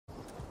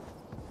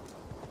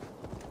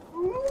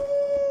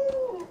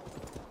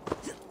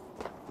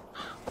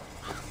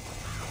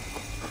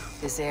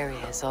This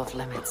area is off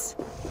limits.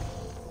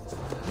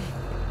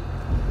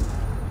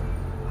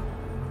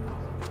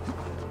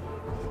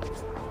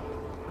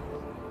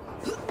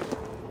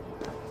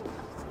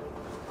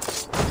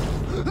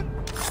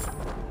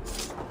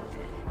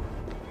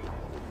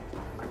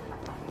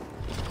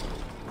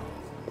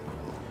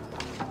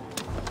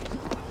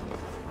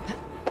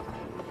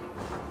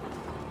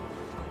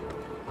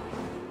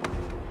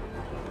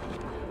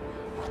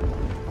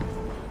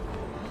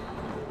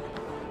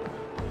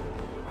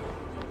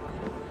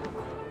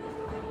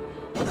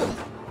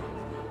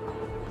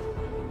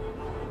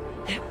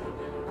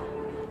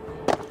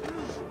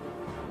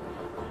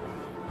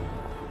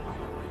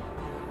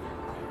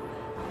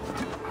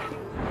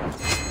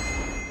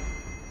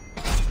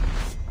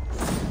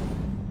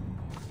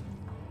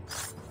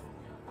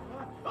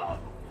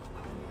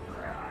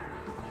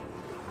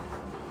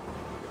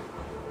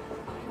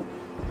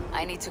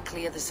 I need to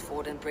clear this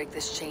fort and break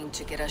this chain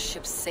to get our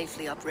ships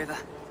safely upriver.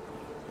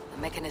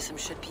 The mechanism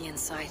should be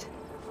inside.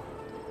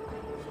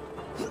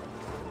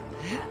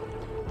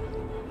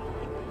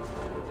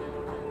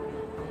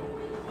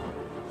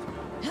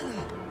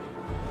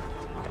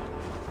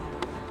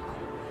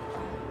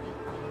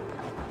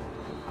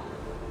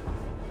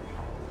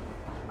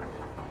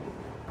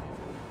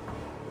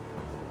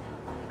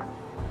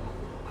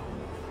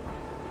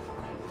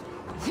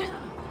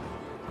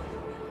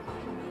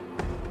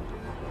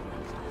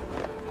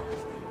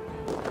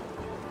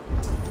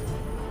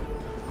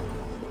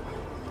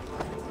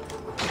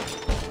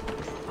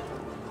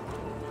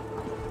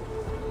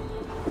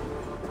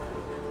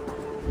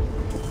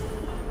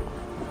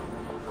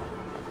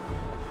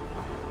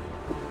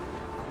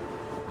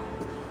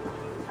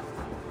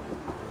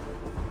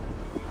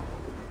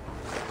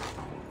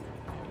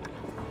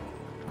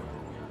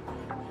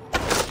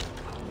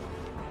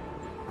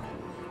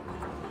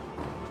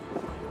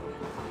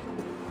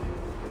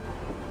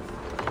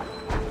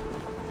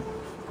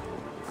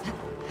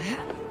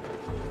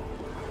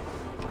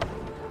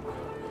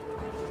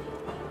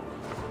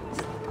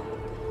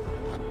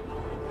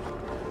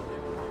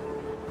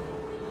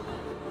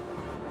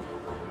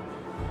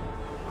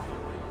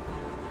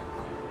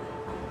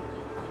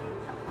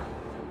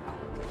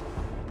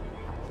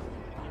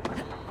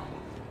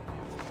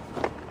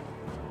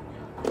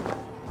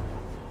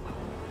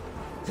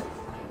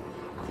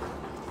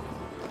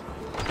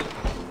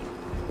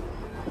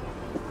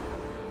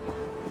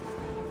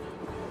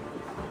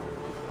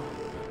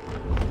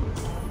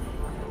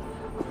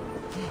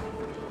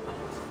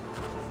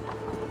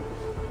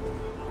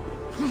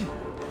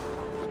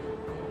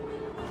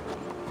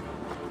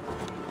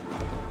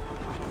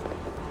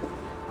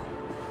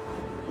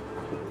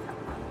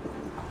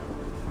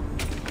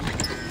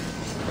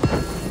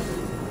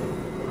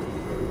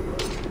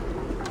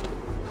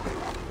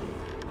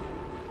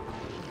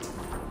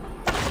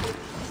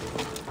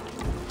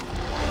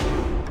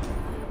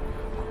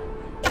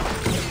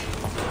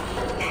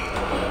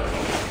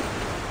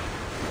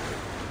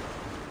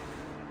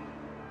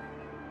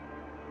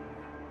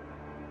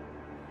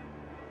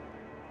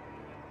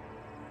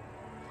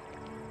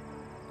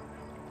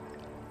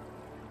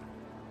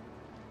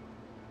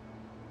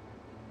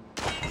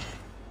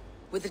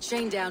 With the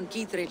chain down,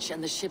 Gietrich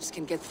and the ships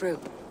can get through.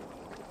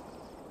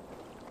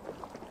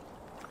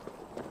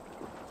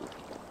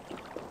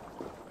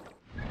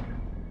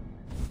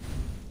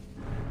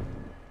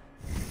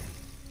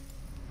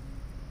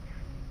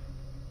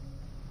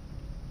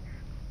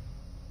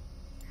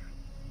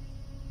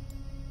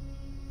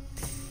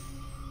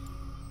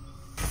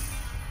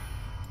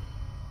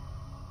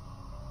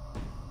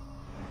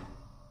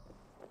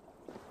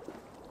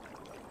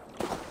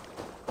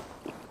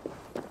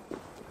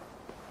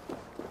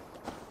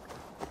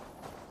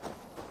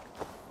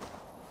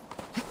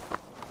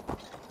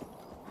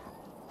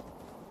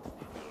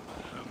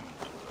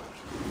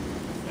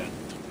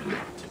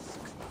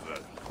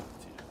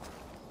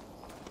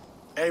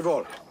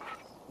 Eivor,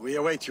 we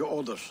await your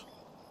orders.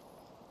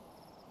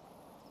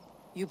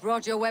 You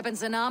brought your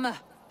weapons and armor?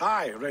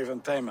 Aye, Raven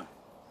Tamer.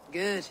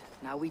 Good.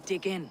 Now we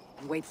dig in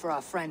and wait for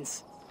our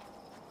friends.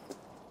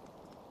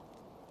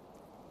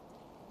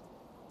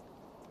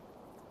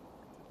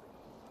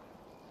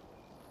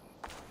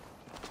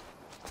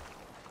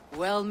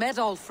 Well met,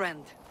 old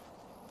friend.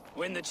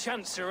 When the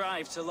chance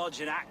arrived to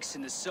lodge an axe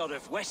in the sod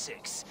of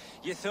Wessex,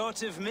 you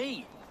thought of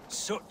me.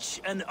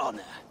 Such an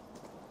honor.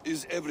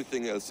 Is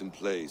everything else in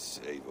place,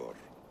 Eivor?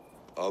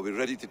 Are we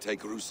ready to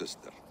take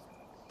Rochester?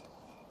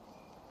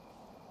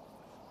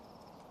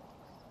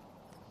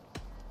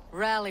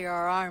 Rally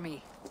our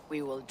army.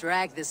 We will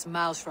drag this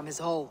mouse from his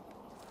hole.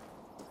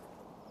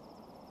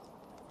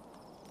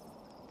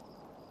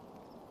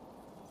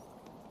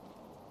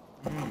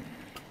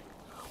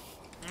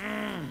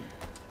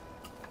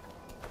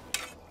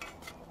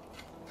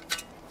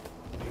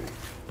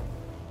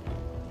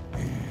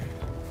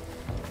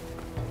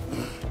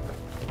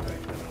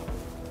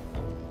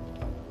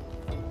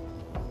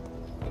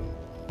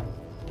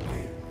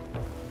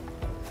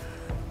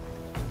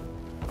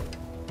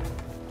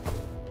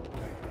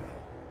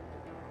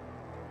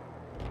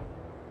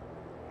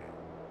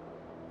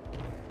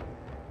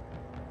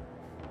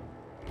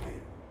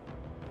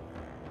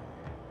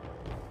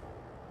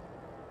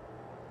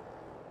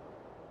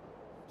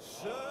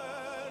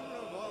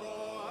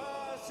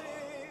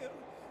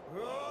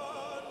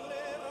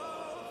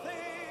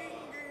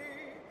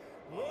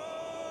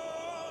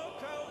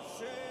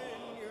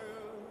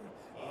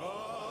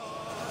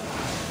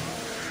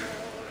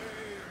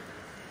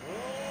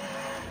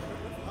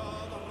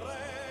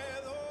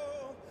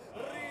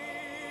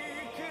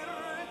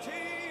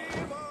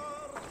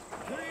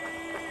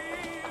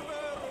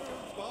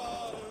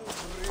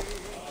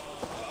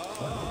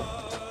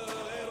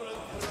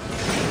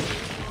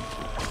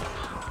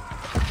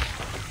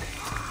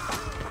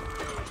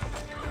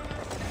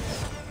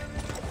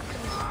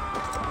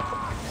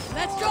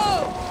 Let's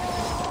go!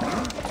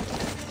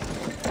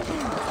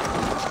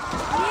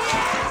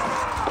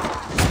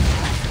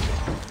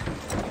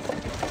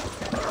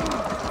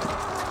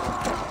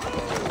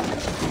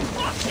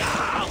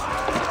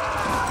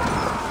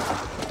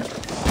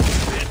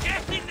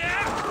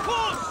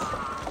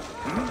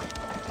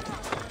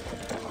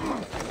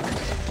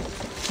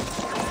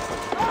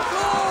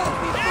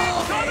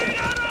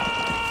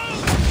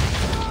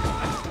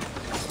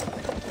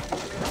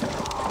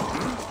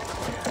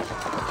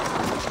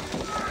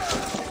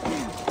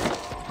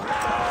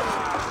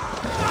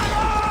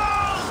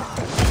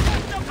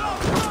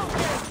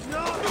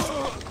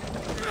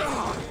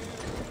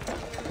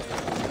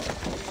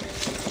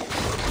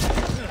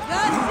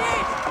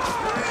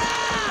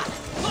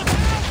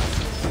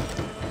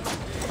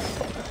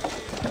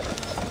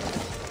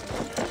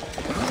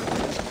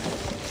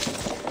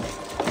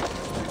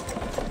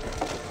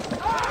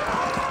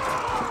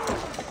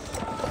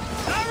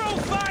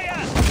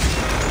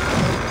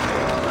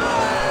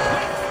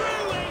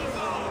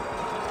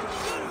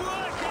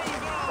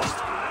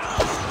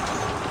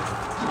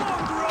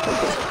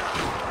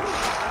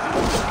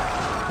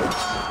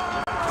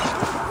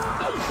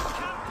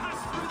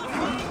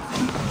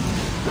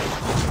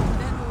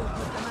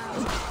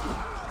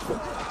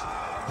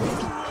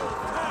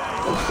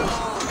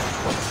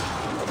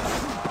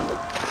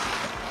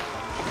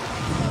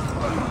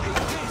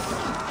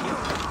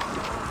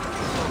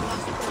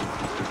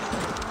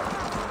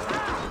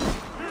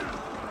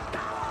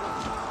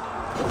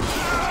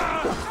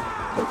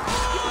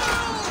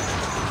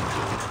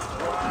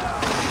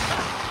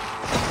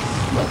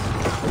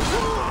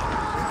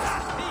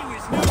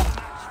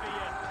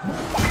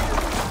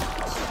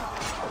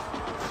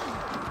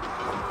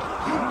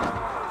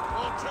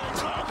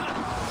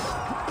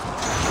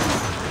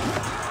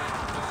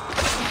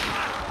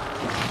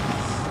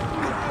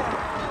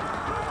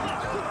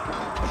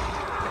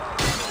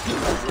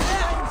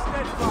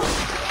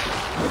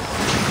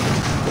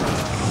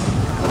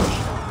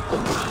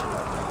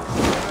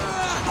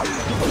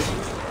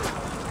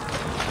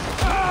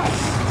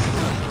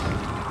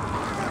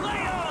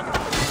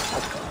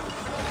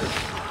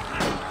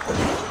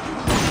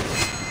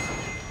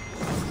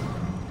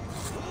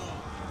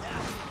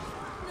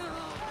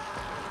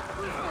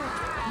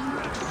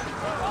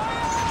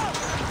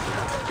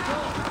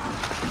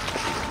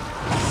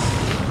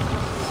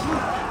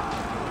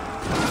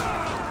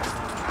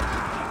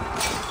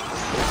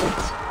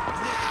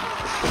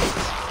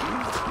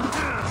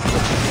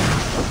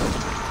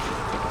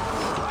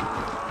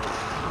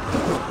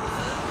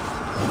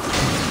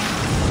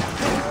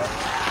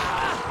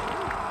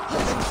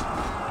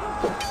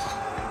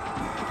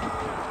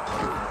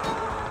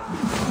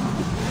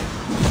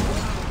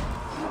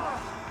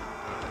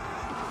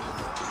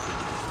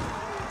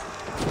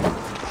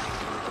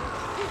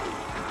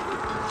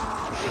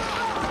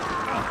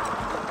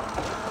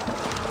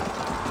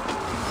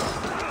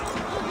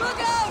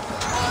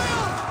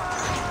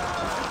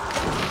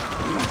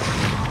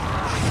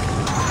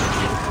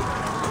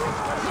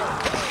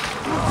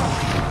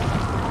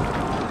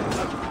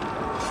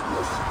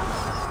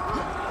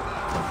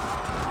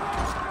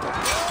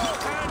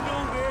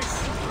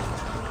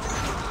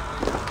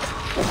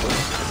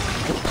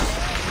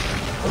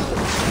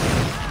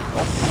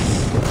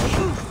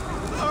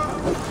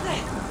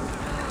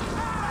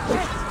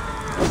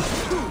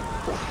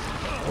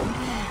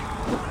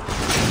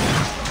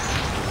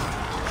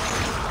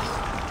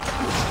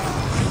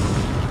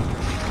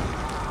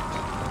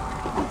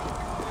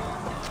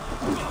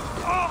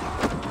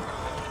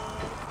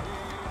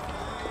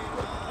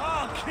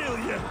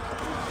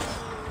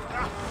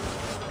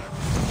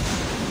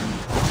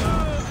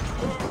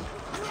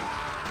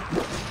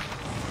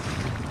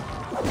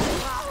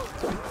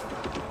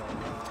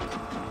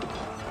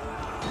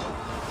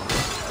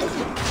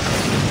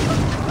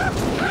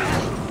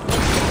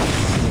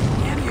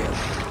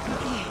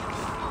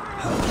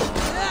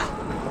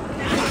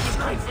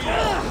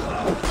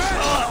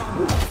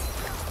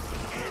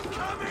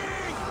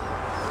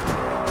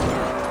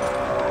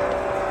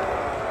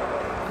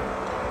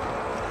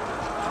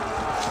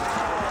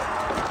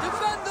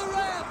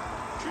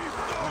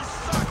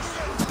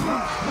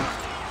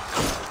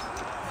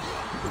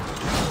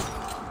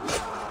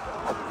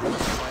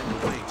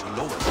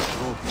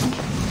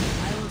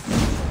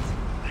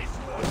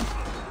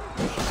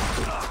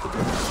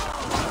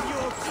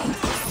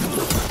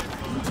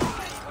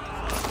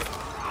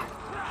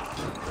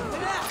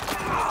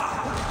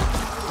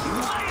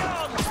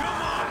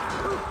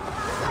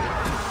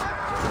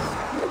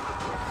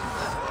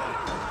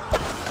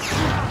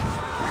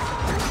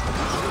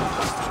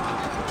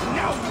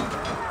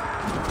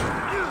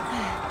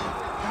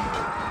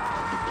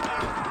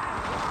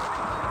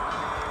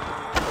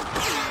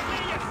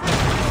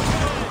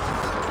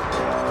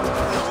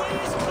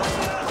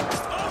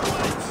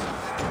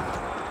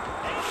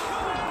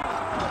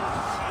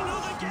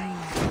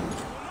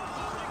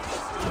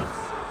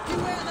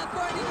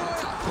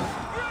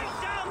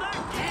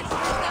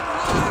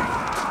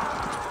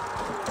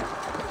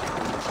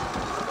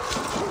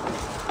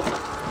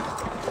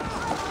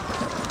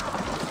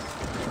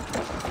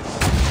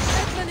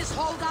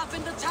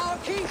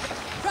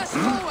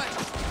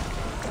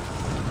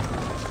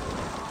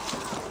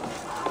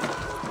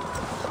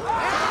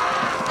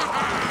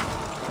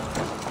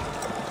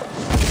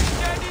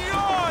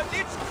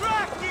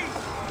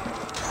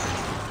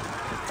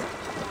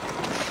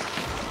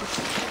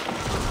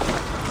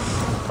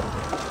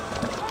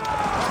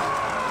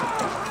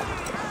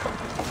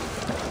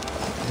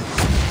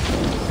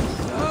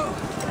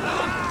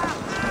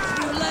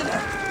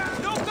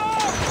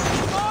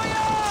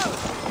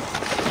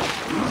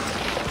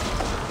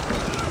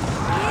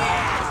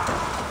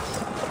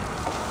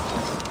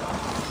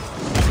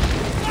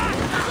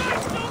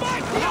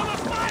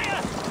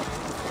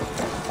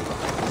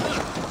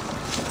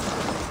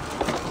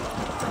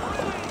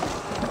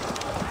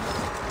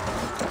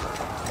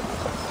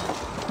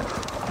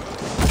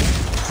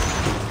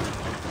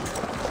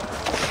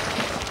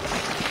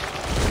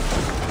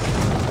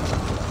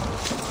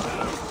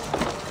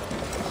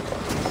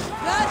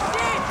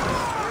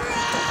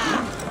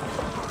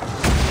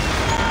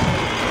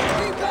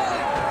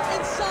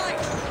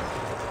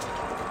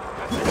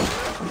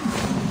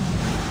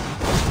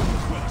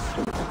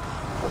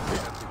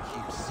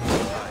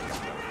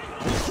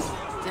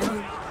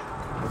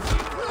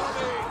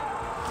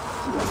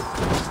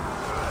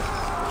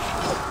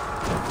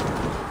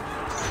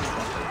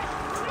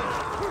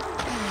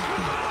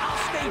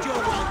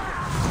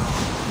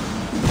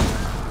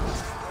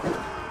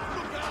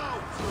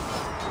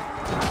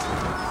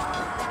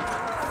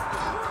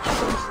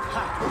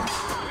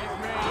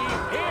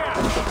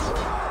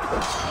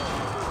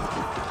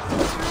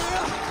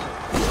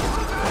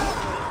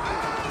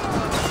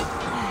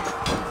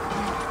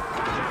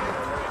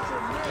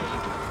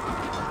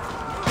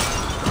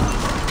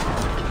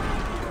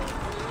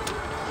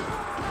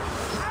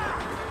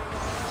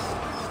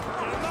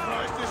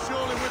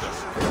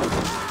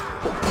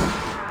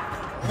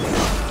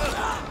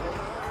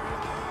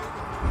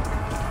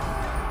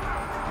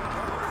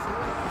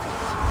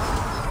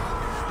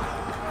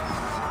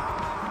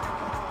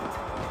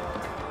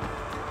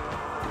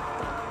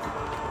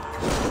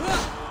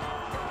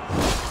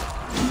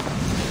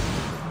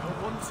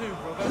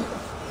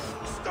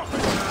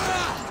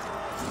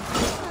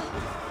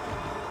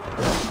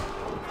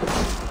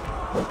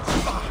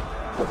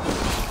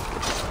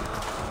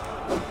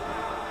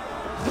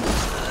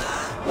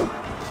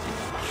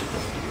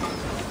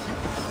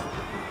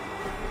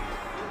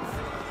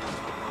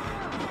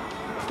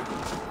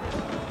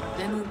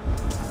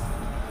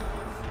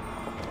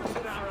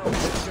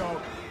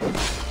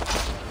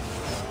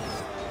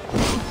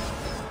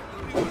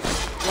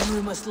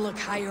 we must look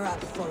higher up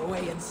for a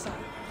way inside.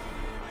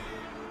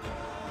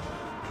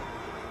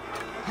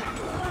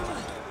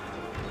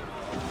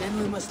 Then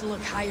we must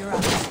look higher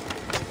up.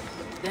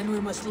 Then we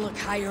must look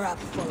higher up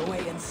for a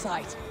way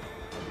inside.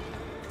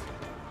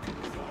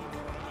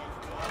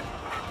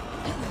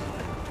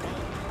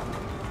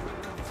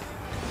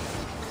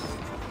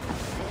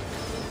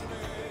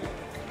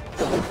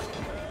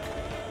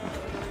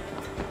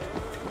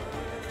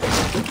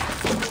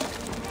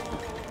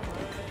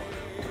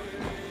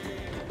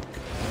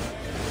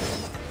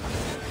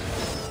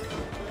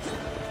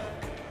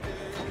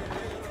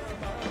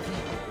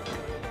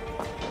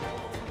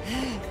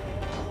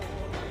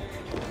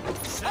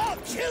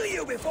 Kill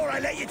you before I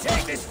let you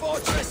take this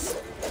fortress!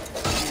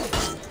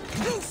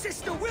 Your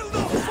sister will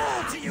not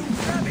fall to you,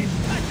 rabid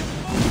pack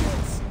of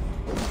mongrels!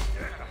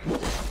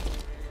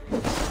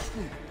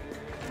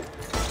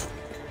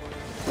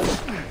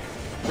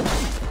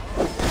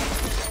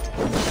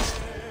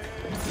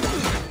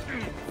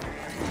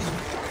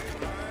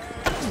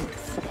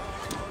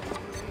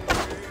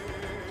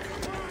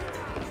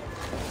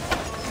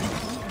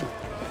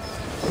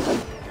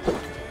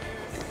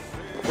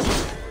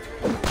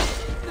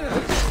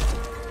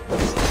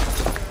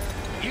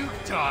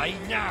 Die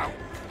now!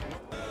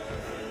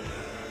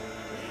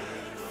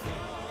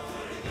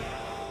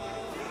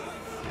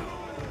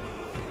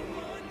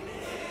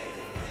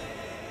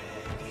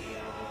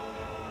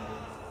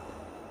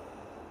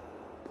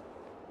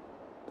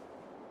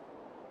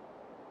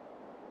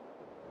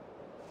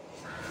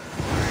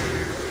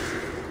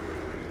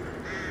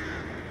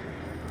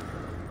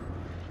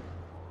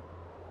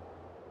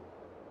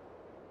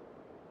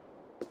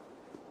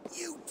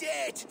 You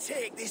dare to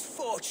take this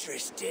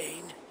fortress,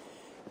 Dane?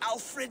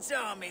 Alfred's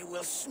army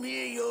will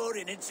smear your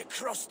innards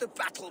across the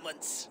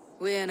battlements.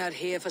 We're not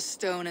here for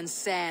stone and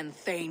sand,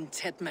 Thane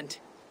Tedmund.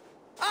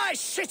 I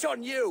shit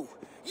on you!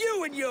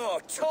 You and your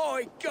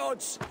toy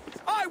gods!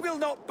 I will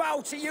not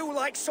bow to you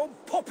like some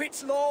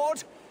puppet's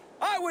lord!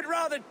 I would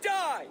rather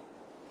die!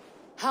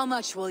 How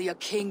much will your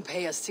king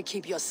pay us to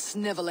keep your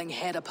sniveling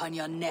head upon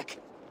your neck?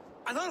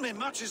 An army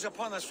marches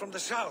upon us from the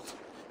south.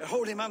 A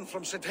holy man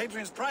from St.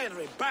 Hadrian's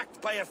Priory,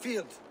 backed by a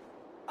field.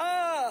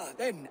 Ah,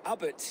 then,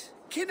 Abbot.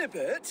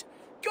 Kinnebert,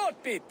 God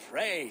be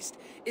praised.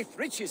 If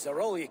riches are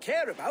all you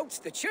care about,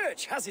 the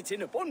church has it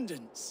in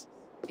abundance.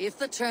 If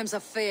the terms are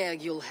fair,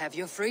 you'll have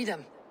your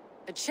freedom.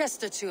 A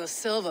chest or two of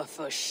silver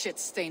for a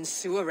shit-stained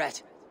sewer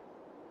rat.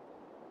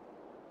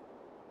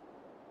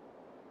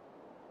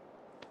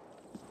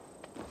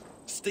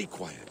 Stay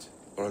quiet,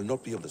 or I'll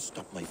not be able to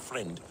stop my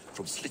friend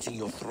from slitting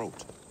your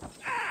throat.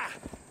 Ah!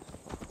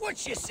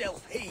 Watch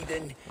yourself,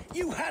 heathen.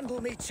 You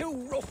handle me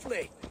too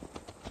roughly.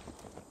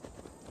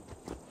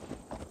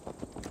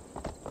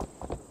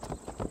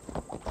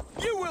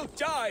 You will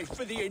die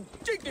for the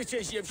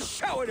indignities you've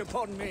showered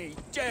upon me,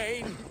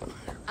 Dane!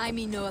 I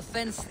mean no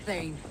offense,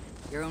 Thane.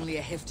 You're only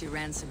a hefty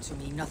ransom to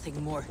me,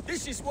 nothing more.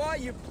 This is why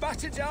you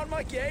batter down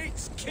my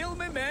gates, kill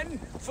me men,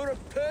 for a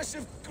purse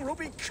of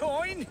grubby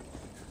coin?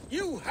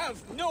 You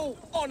have no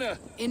honor!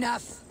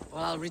 Enough!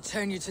 Well, I'll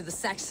return you to the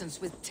Saxons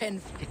with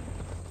 10...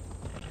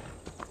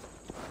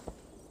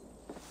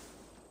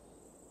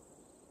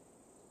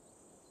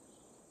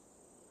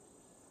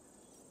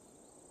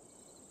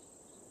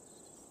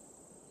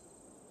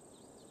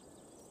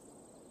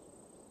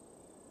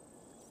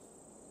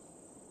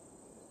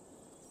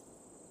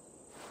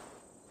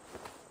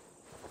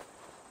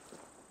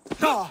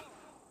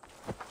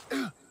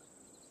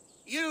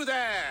 You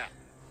there,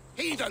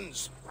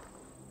 heathens!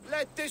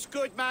 Let this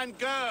good man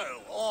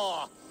go,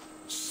 or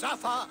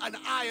suffer an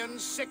iron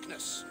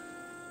sickness.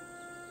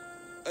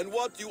 And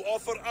what you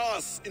offer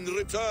us in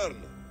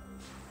return?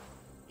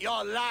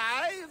 Your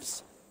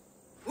lives?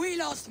 We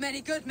lost many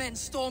good men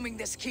storming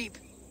this keep.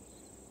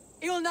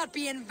 It will not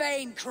be in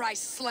vain,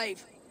 Christ's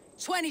slave.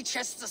 20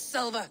 chests of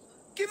silver.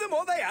 Give them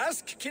all they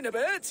ask,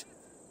 Kinnebert.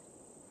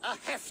 A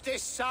hefty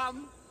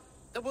sum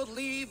that will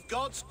leave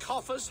God's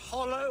coffers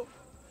hollow?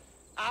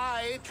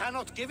 I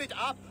cannot give it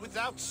up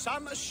without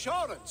some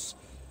assurance.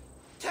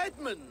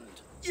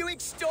 Tedmund! You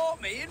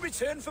extort me in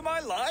return for my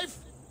life?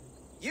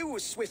 You were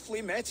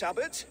swiftly met,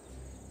 Abbot.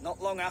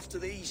 Not long after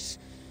these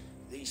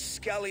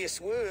scallious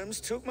worms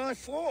took my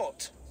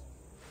fort.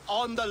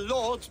 On the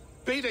Lord's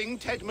bidding,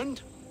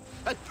 Tedmund.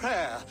 At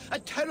prayer, a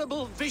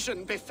terrible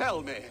vision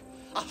befell me.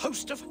 A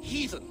host of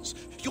heathens,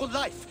 your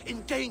life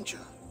in danger.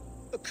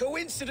 A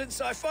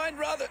coincidence I find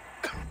rather...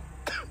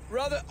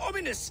 rather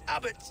ominous,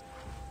 Abbot.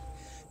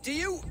 Do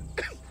you...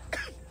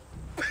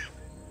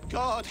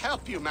 God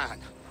help you, man.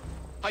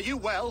 Are you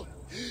well?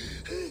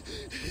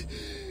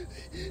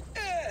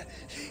 Air!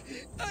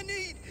 I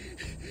need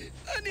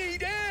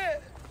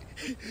air!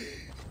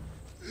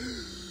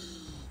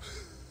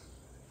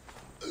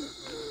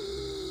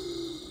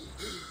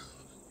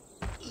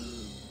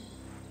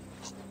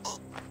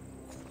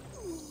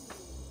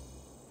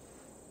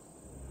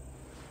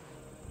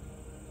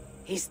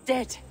 He's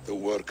dead. The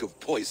work of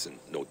poison,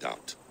 no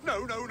doubt.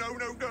 No.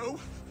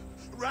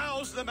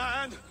 Rouse the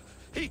man.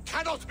 He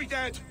cannot be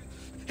dead.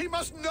 He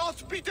must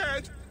not be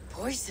dead.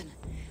 Poison?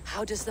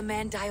 How does the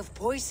man die of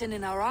poison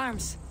in our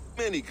arms?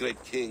 Many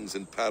great kings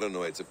and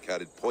paranoids have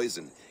carried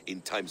poison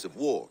in times of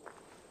war,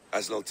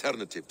 as an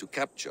alternative to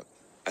capture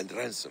and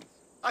ransom.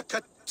 A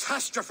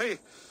catastrophe!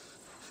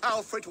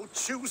 Alfred will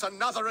choose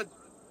another and...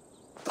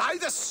 By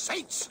the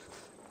saints!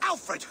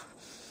 Alfred!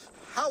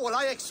 How will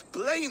I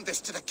explain this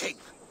to the king?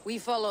 We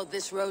followed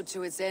this road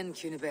to its end,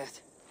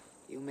 Cunibert.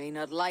 You may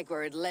not like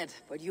where it led,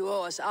 but you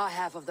owe us our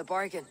half of the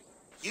bargain.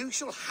 You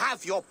shall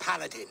have your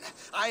paladin.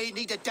 I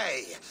need a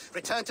day.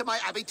 Return to my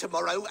abbey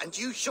tomorrow, and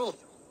you shall...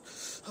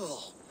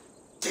 Oh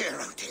dear.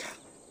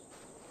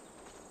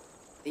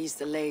 These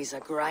delays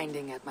are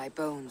grinding at my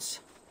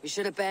bones. We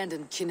should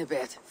abandon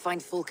Cunibert, find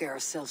Fulke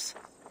ourselves.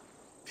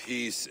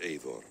 Peace,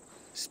 Eivor.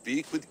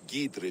 Speak with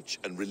Giedrich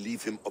and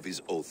relieve him of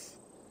his oath.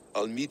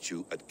 I'll meet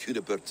you at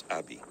Cunebert's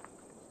Abbey.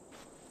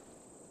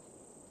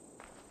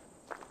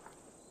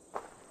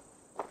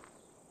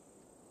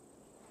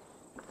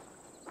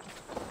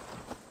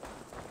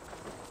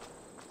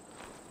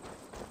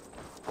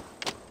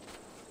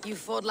 You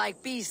fought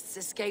like beasts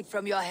escaped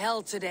from your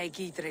hell today,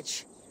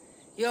 Giedrich.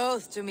 Your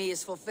oath to me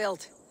is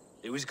fulfilled.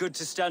 It was good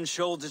to stand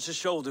shoulder to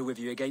shoulder with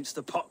you against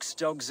the pox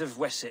dogs of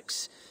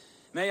Wessex.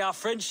 May our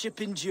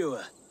friendship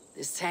endure.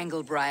 This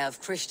tangle-briar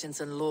of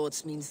Christians and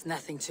lords means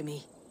nothing to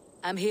me.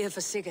 I'm here for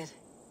Sigurd.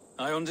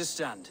 I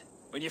understand.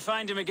 When you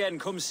find him again,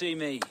 come see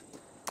me.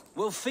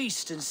 We'll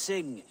feast and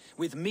sing,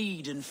 with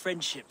mead and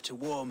friendship to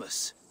warm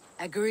us.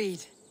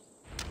 Agreed.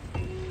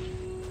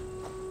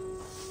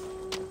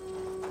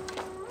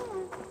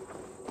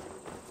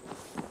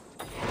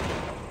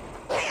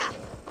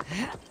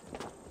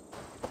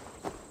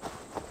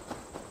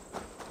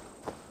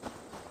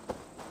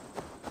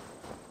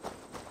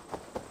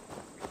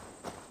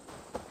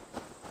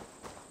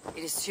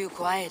 It is too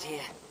quiet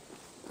here.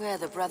 Where are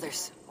the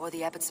brothers, or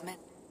the abbot's men?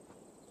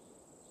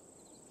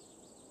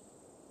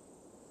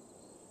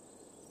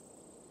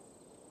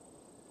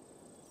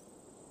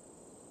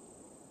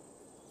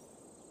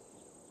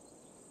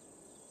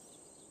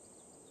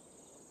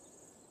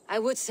 I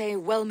would say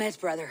well met,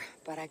 brother,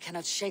 but I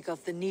cannot shake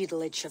off the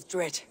needle itch of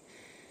dread.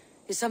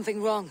 Is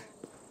something wrong?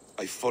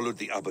 I followed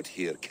the abbot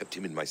here, kept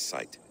him in my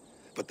sight.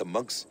 But the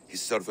monks,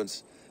 his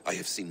servants, I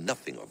have seen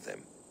nothing of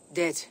them.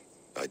 Dead.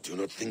 I do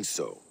not think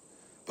so.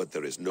 But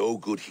there is no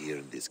good here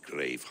in this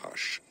grave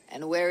hush.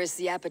 And where is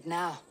the abbot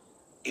now?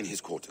 In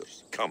his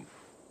quarters. Come,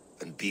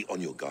 and be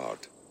on your guard.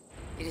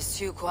 It is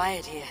too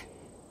quiet here.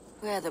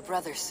 Where are the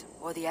brothers,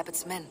 or the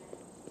abbot's men?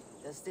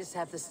 Does this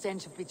have the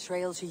stench of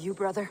betrayal to you,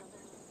 brother?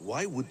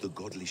 Why would the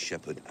godly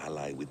shepherd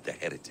ally with the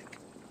heretic?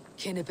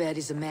 Cunibert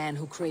is a man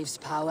who craves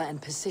power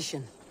and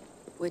position.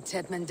 With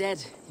Tedman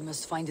dead, he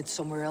must find it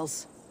somewhere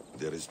else.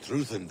 There is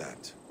truth in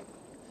that.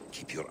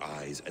 Keep your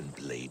eyes and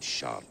blade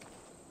sharp.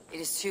 It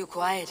is too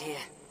quiet here.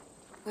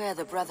 Where are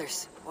the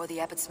brothers, or the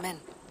abbot's men?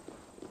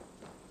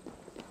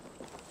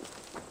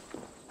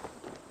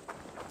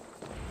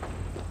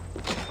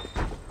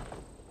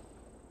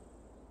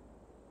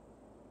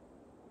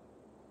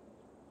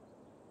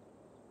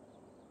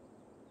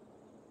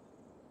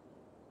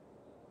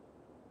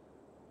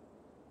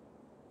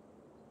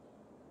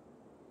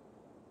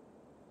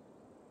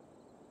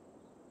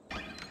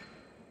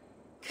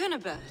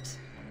 Cunibert,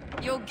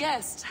 your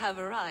guests have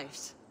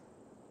arrived.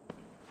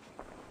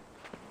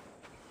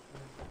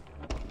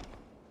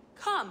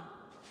 Come.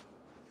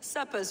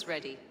 Supper's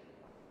ready.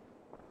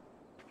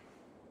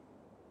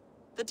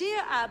 The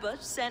dear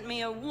abbot sent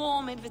me a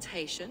warm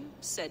invitation,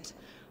 said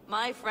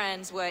my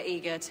friends were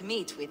eager to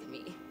meet with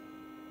me.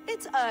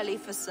 It's early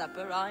for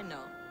supper, I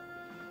know.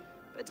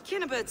 But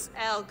Cunibert's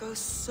ale goes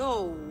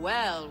so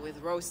well with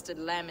roasted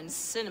lamb and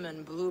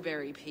cinnamon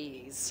blueberry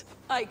peas.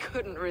 I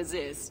couldn't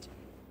resist.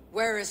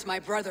 Where is my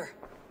brother?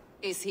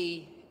 Is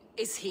he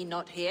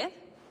not here?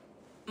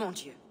 Mon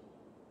Dieu.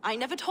 I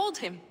never told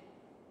him.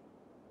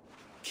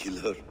 Kill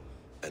her,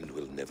 and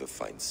we'll never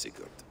find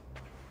Sigurd.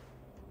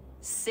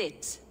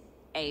 Sit,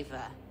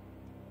 Ava.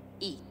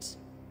 Eat.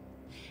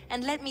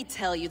 And let me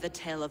tell you the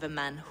tale of a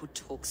man who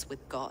talks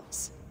with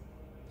gods.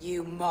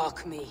 You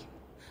mock me.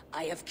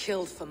 I have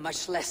killed for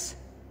much less.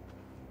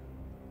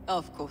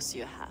 Of course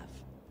you have.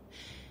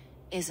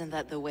 Isn't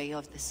that the way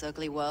of this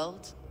ugly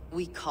world?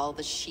 We cull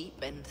the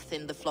sheep and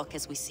thin the flock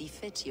as we see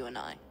fit, you and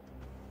I.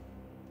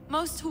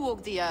 Most who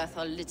walk the earth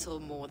are little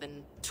more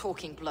than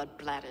talking blood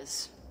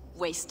bladders,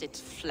 wasted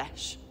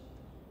flesh.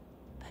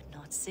 But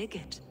not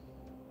Sigurd.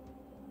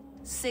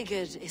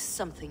 Sigurd is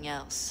something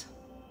else.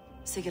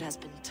 Sigurd has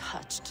been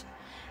touched.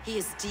 He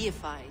is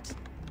deified.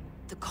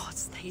 The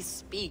gods, they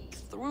speak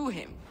through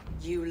him.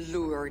 You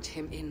lured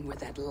him in with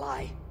that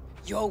lie.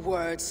 Your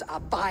words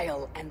are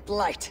bile and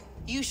blight.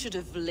 You should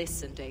have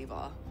listened,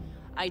 Ava.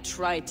 I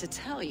tried to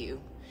tell you.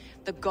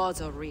 The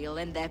gods are real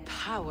and their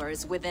power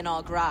is within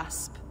our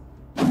grasp.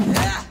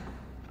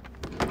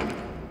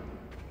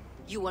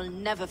 You will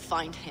never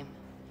find him.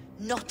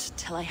 Not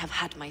till I have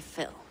had my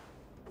fill.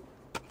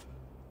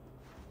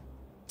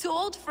 To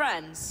old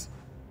friends.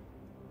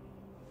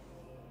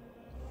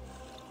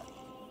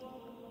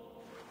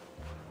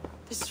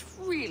 This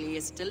really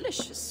is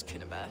delicious,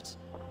 Cunibert.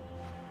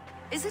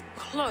 Is it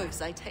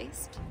close I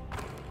taste?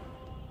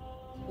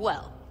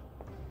 Well,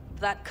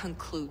 that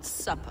concludes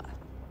supper.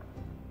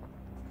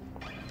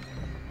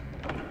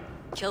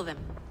 Kill them,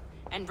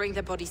 and bring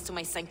their bodies to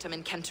my sanctum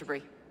in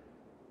Canterbury.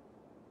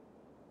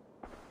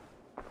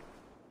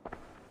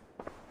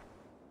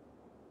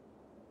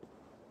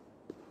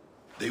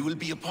 They will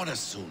be upon us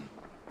soon.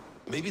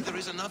 Maybe there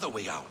is another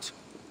way out.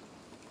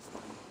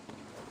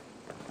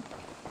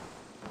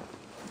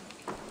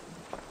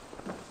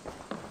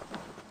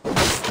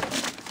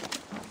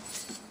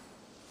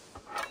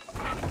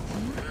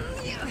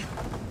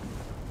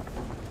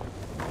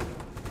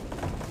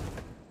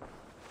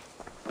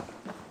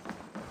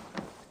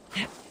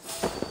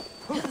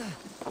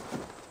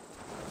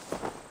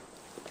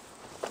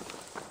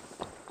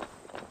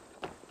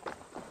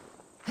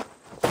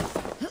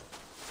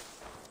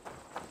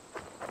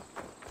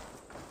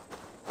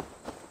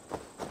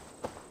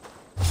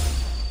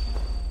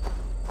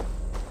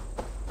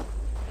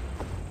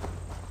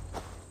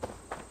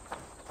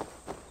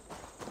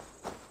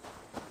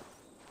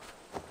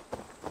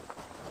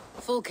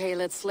 Fulke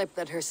let slip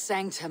that her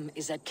sanctum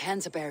is at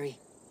Canterbury.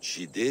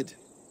 She did.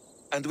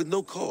 And with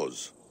no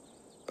cause.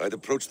 I'd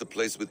approach the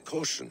place with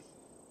caution.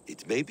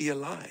 It may be a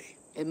lie.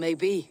 It may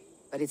be,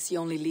 but it's the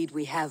only lead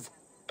we have.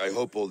 I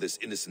hope all this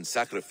innocent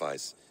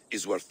sacrifice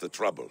is worth the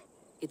trouble.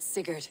 It's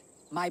Sigurd,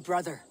 my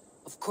brother.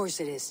 Of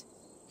course it is.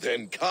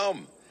 Then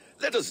come,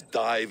 let us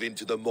dive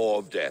into the maw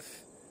of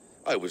death.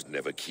 I was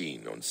never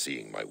keen on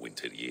seeing my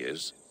winter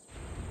years.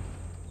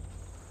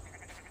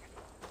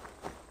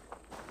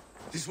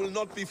 This will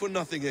not be for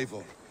nothing,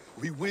 Eivor.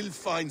 We will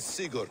find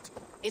Sigurd.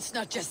 It's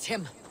not just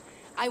him.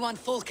 I want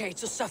Fulke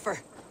to suffer.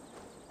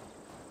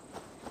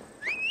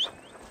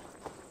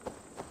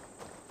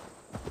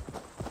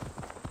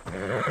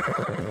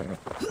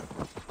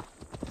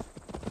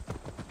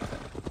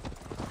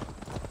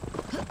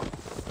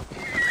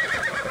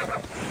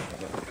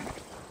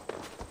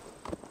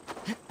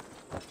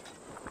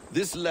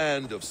 This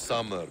land of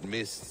summer,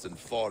 mists and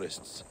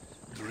forests,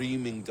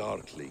 dreaming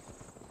darkly.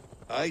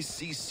 I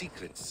see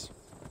secrets,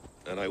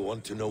 and I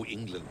want to know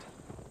England.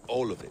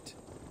 All of it.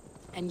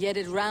 And yet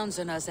it rounds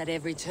on us at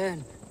every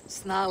turn,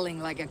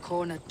 snarling like a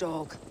cornered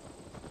dog.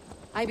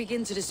 I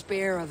begin to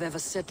despair of ever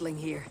settling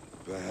here.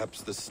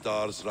 Perhaps the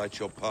stars write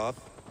your path,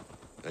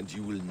 and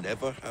you will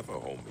never have a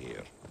home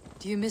here.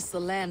 Do you miss the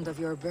land of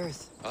your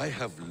birth? I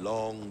have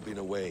long been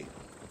away,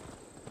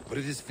 but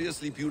it is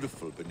fiercely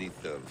beautiful beneath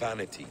the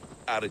vanity,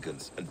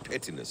 arrogance, and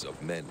pettiness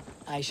of men.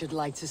 I should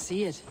like to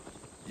see it.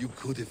 You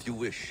could if you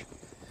wish.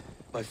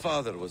 My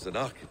father was an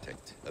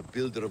architect, a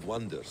builder of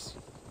wonders.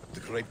 The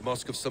great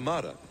Mosque of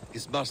Samarra,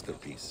 his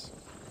masterpiece.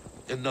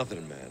 Another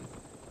man,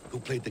 who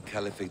played the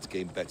Caliphate's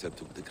game better,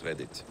 took the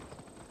credit.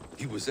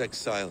 He was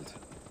exiled,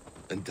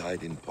 and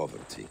died in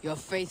poverty. Your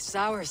faith's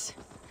ours.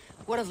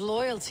 What of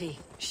loyalty?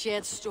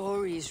 Shared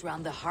stories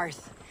round the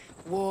hearth.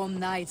 Warm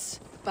nights,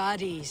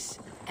 bodies,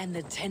 and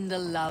the tender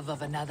love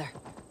of another.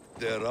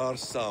 There are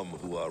some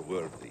who are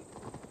worthy.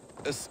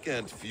 A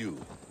scant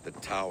few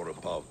that tower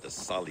above the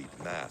sullied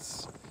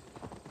mass.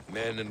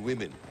 Men and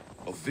women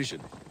of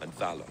vision and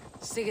valor.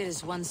 Sigurd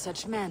is one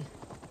such man.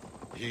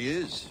 He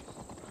is.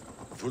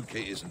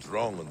 Fulke isn't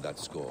wrong on that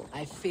score.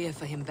 I fear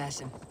for him,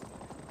 Basim.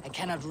 I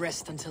cannot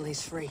rest until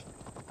he's free.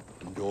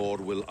 Nor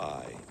will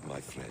I, my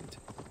friend.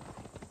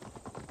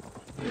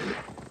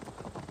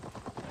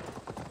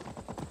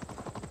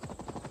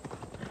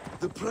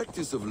 The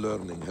practice of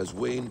learning has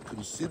waned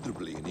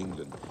considerably in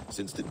England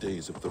since the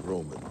days of the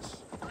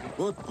Romans.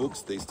 What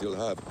books they still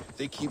have,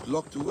 they keep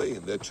locked away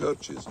in their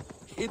churches,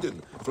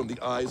 hidden from the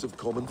eyes of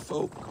common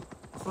folk.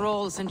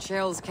 Thralls and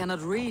churls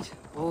cannot read.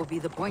 What would be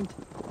the point?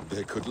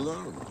 They could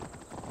learn.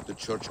 The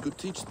church could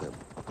teach them.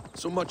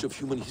 So much of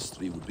human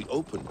history would be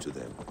open to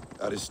them.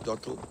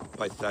 Aristotle,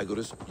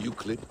 Pythagoras,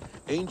 Euclid,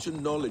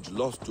 ancient knowledge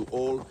lost to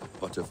all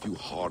but a few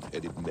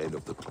hard-headed men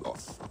of the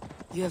cloth.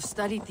 You have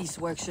studied these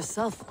works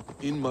yourself.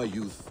 In my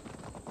youth,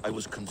 I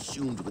was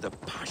consumed with a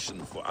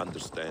passion for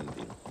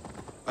understanding.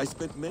 I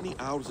spent many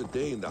hours a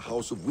day in the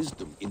House of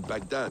Wisdom in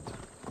Baghdad.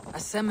 A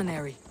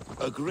seminary.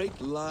 A great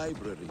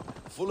library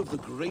full of the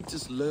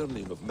greatest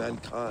learning of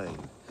mankind.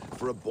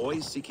 For a boy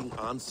seeking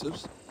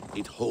answers,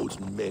 it holds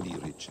many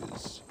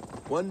riches.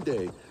 One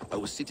day, I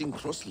was sitting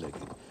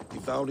cross-legged,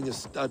 devouring a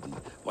study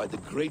by the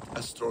great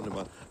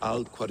astronomer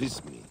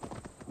Al-Khwarizmi.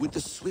 With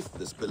the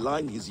swiftness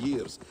belying his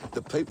years,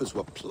 the papers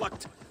were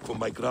plucked from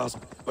my grasp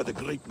by the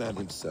great man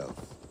himself.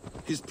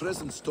 His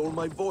presence stole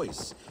my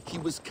voice. He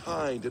was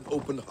kind and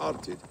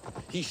open-hearted.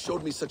 He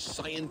showed me such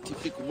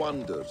scientific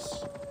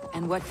wonders.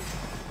 And what...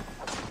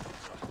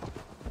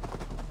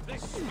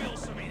 Let's spill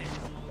some in it.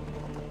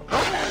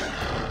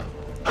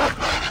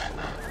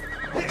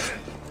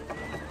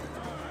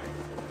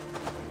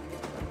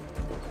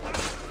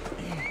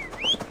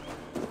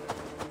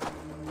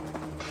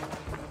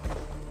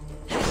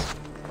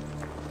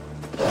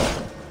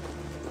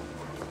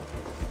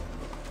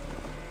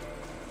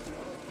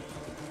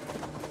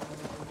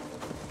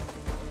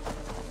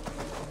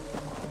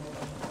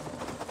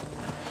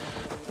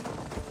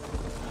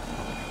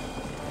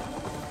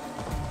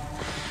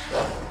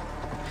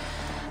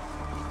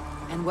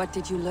 What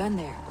did you learn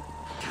there?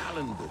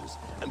 Calendars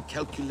and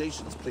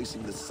calculations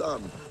placing the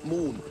sun,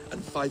 moon,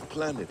 and 5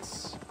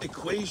 planets.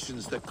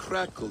 Equations that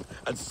crackled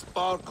and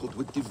sparkled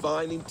with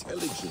divine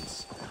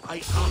intelligence. I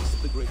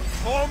asked the great...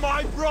 Oh,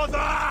 my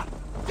brother!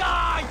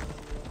 Die!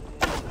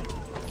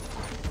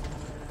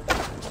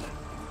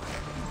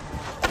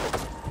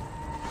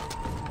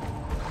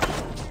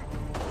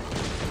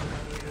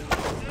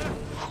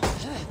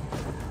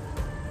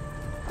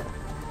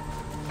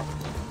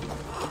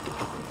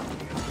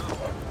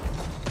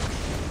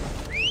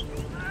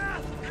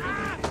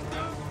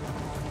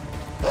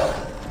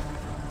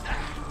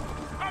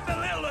 I'm the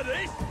little of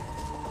this!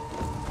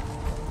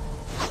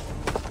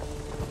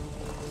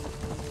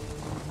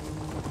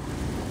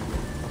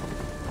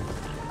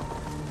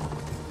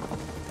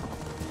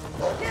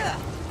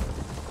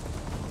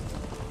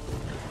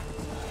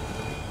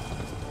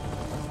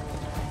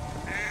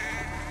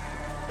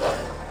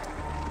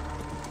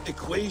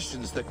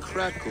 Equations that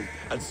crackled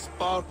and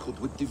sparkled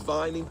with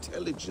divine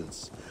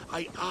intelligence.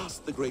 I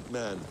asked the great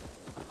man,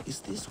 is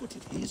this what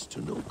it is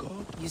to know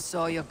God? You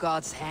saw your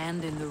god's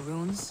hand in the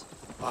runes?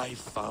 I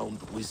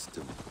found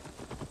wisdom,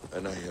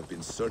 and I have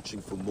been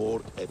searching for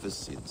more ever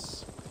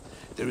since.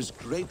 There is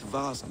great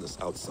vastness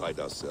outside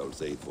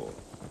ourselves, Eivor.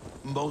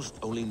 Most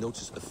only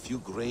notice a few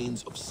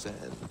grains of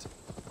sand.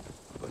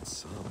 But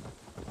some,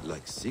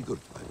 like Sigurd,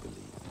 I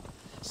believe,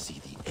 see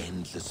the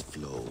endless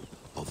flow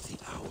of the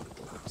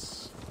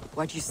hourglass.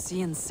 What you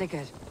see in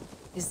Sigurd,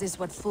 is this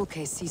what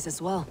Fulke sees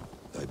as well?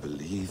 I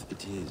believe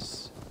it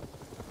is.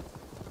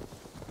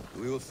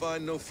 We will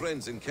find no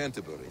friends in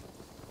Canterbury,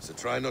 so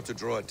try not to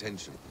draw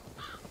attention.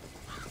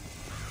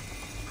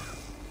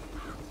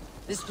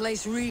 This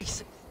place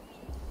reeks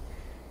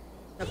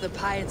of the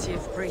piety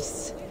of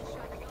priests.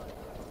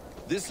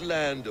 This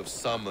land of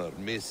summer,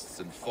 mists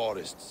and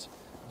forests,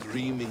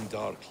 dreaming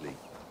darkly.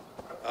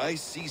 I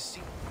see...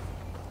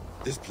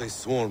 This place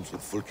swarms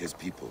with Fulke's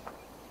people.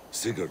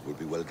 Sigurd will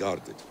be well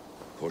guarded.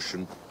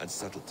 Caution and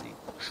subtlety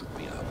should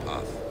be our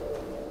path.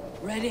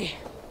 Ready?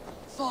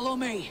 Follow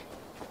me.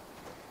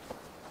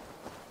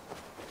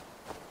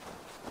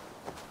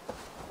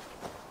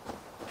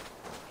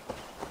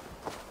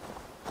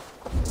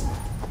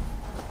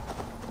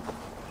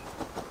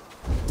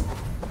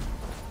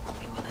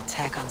 They will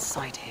attack on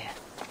sight here.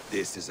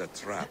 This is a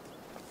trap.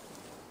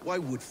 Why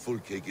would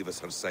Fulke give us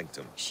her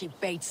sanctum? She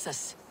baits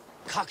us,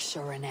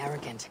 cocksure and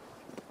arrogant.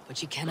 But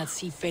she cannot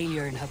see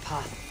failure in her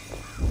path.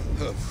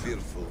 Her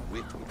fearful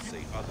wit would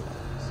say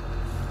otherwise.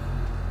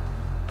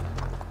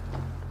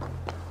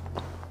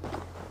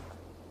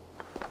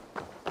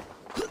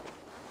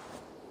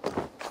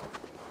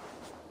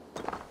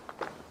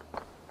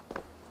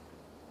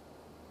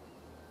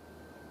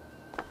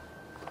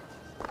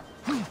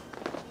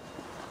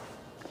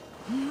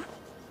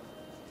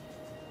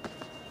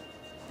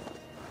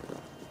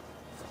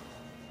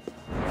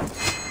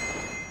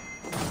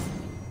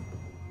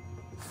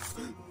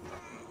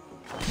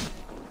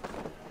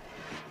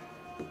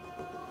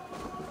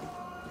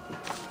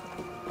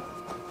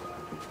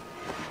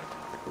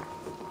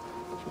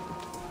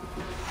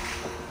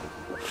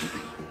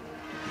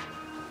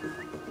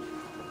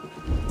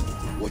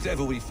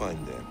 Whatever we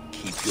find there,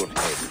 keep your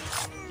head.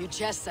 You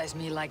chastise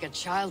me like a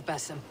child,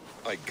 Basim.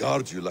 I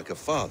guard you like a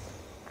father.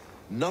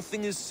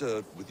 Nothing is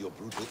served with your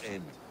brutal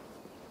end.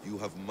 You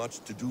have much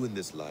to do in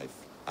this life.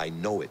 I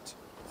know it.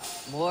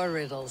 More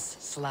riddles,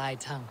 sly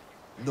tongue.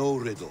 No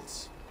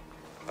riddles.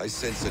 I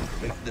sense a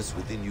greatness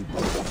within you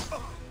both.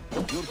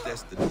 Your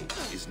destiny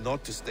is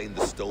not to stain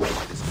the stone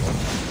of this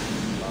world.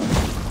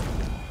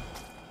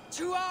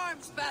 To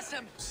arms,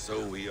 Basim!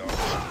 So we are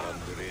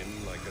under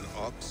in like an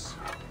ox.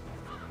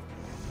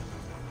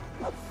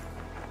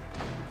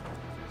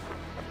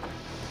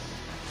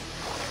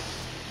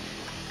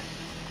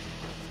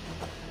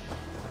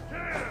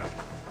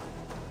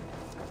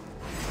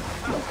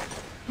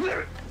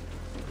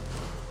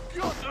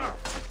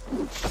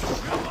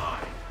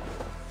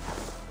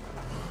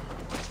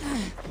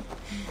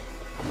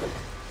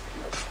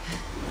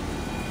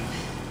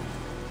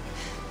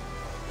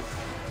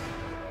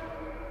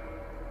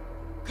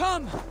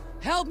 Come!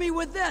 Help me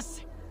with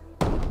this!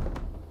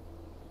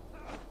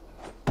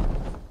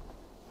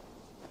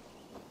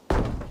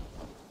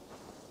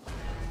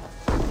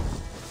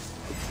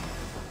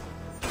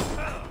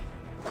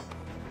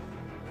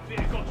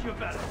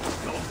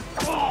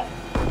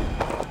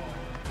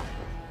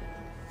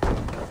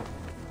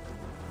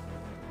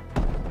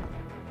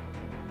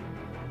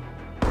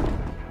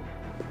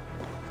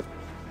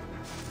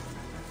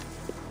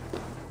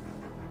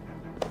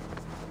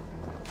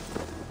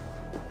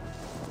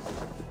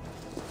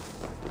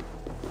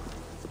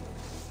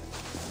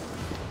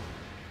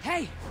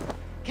 Hey!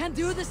 Can't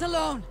do this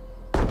alone!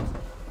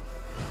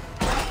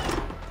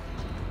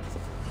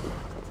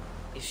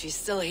 If she's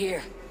still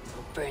here,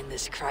 we'll burn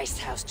this Christ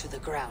house to the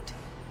ground.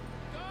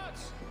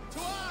 Guards, to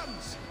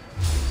arms!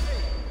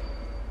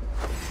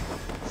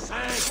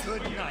 Say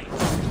good night.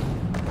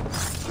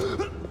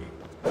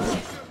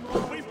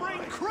 We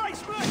bring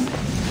Christ back!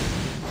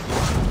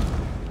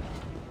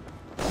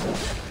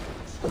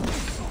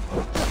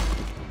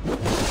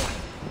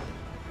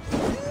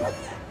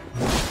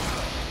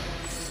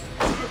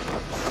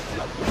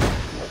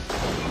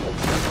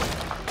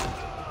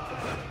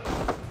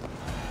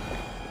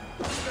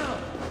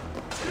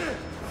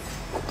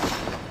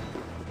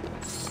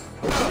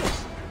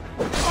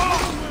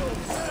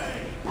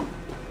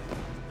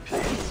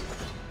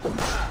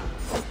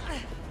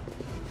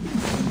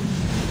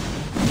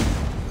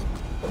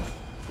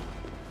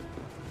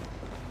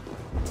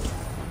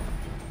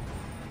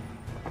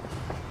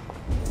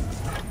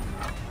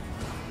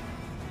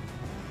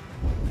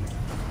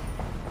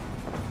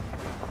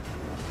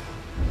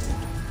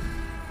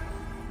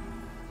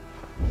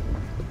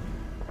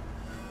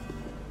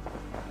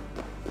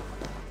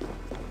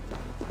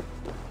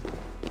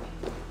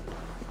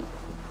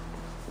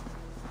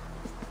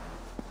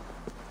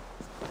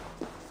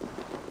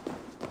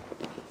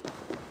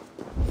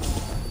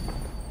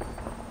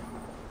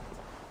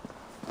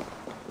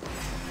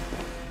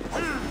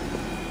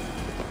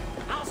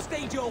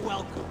 You're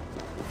welcome.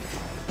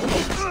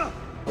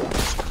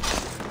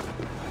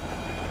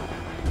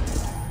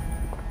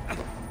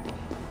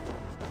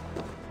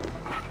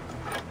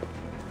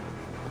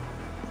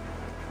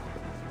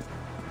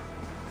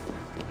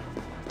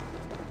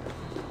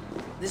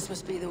 This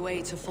must be the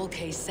way to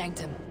Fulke's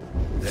sanctum.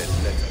 Then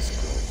let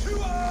us go.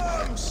 To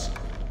arms!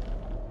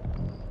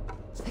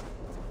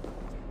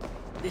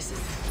 This is...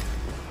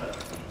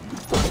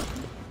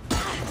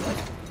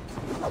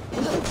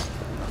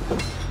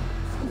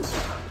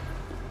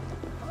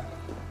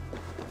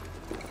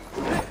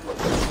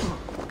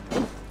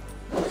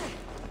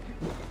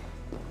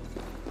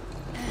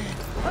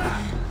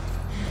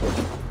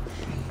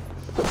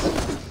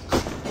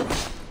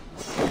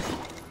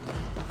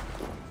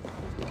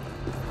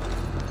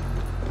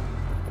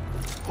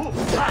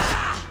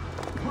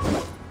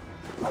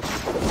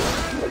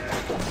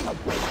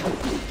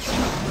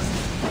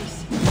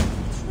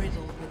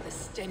 riddled with the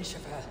stench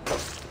of her.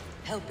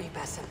 Help me,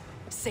 Basim.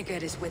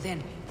 Sigurd is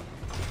within.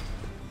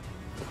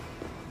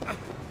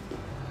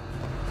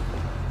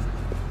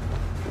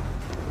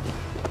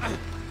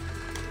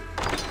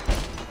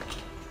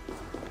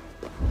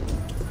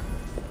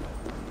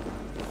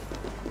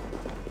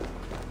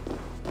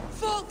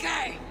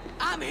 Fulke!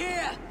 I'm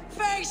here!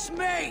 Face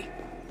me!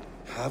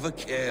 Have a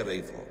care,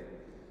 Eivor.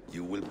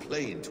 You will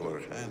play into our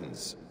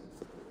hands.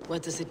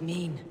 What does it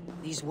mean?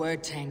 These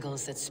word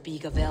tangles that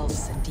speak of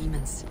elves and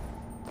demons.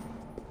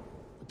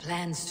 The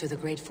plans to the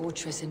great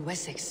fortress in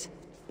Wessex.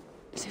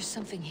 Is there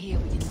something here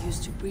we can use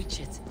to breach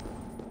it?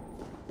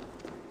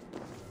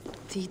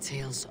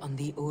 Details on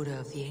the Order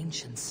of the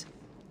Ancients.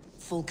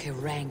 Fulke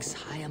ranks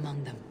high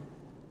among them,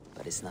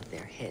 but is not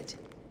their head.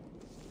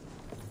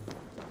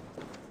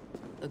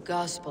 The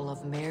Gospel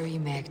of Mary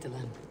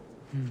Magdalene.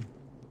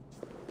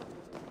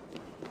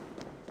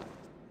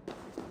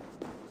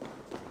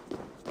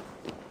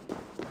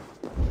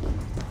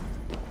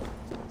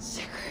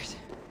 Sigurd.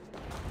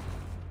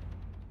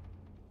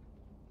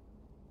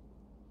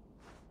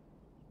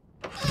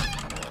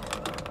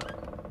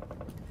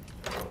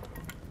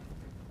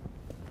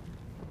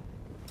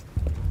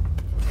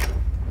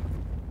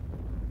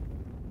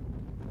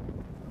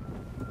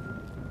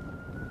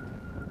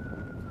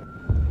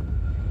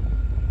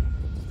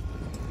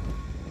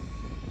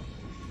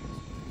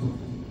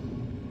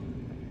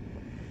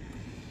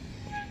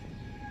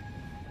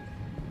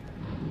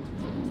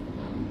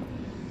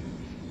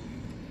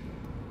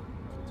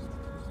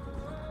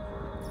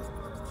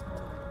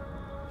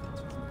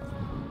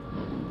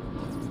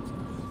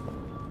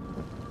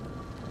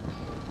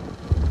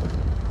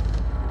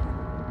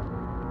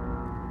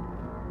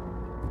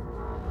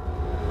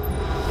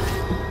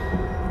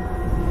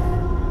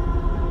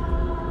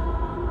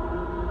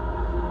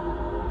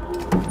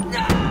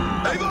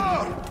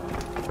 Eivor!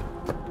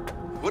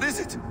 What is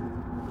it?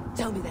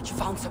 Tell me that you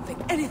found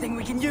something. Anything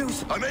we can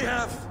use. I may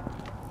have.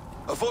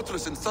 A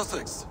fortress in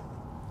Sussex.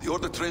 The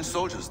Order trained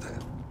soldiers there.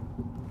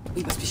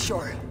 We must be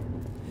sure.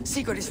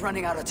 Sigurd is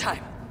running out of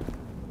time.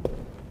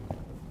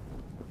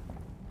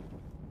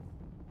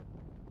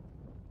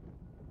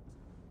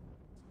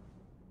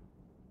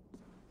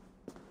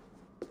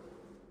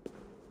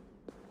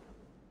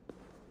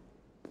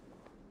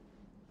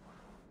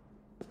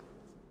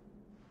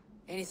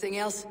 Anything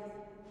else?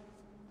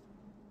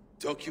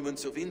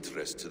 Documents of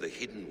interest to the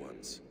Hidden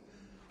Ones.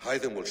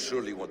 Hythen will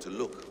surely want to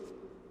look.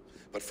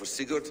 But for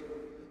Sigurd,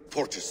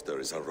 Porchester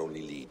is our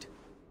only lead.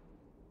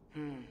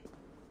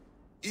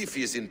 If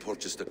he is in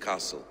Porchester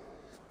Castle,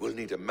 we'll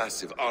need a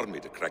massive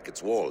army to crack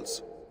its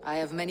walls. I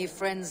have many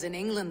friends in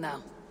England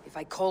now. If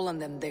I call on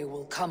them, they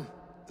will come.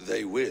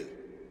 They will.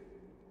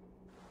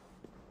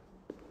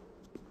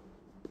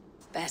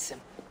 Basim,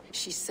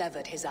 she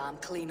severed his arm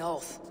clean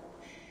off.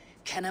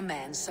 Can a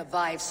man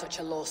survive such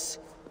a loss?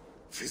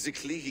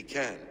 Physically, he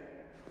can.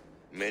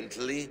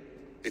 Mentally,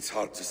 it's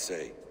hard to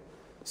say.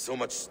 So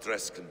much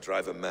stress can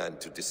drive a man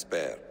to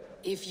despair.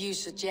 If you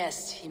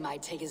suggest he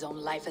might take his own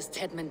life as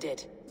Tedman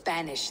did,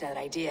 banish that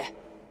idea.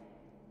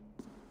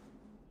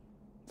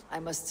 I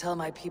must tell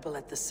my people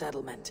at the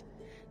settlement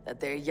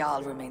that their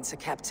Jarl remains a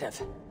captive.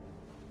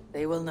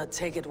 They will not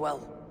take it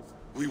well.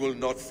 We will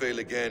not fail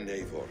again,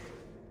 Eivor.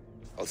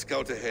 I'll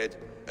scout ahead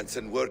and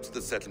send word to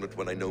the settlement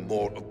when I know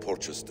more of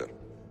Porchester.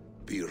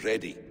 Be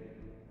ready.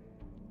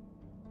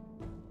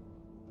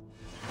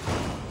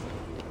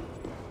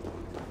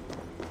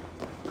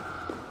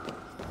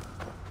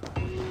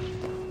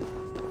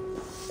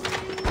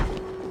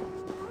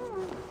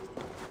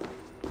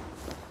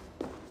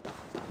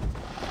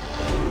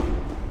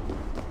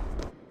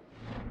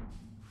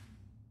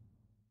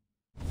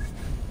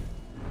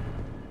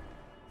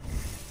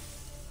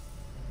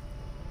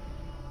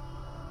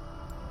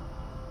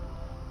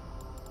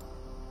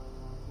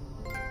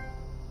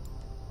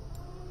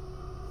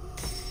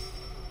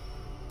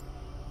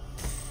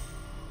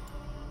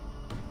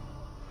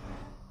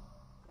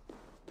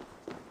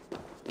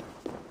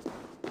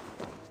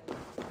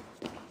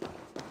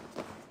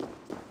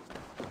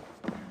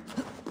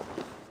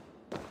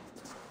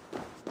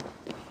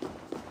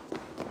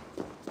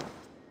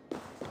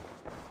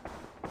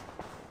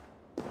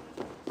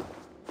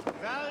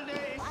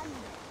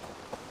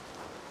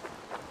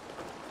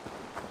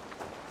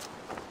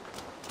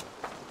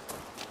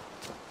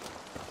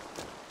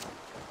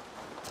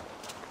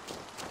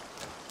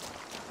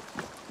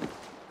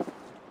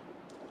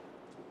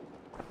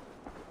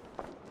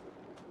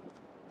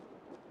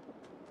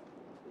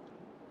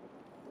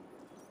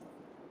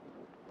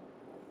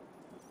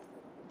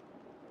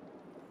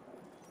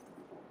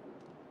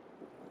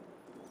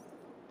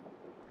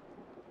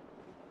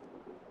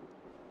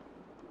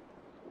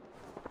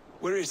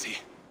 Where is he?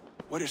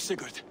 Where is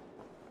Sigurd?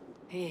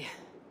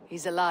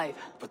 He's alive.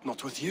 But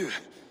not with you.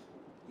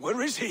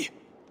 Where is he?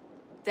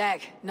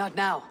 Dag, not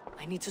now.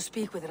 I need to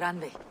speak with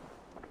Randvi.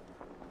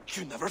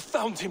 You never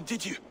found him,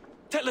 did you?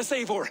 Tell us,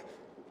 Eivor.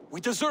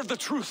 We deserve the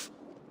truth.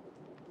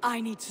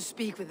 I need to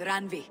speak with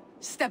Randvi.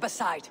 Step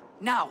aside,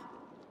 now.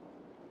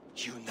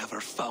 You never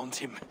found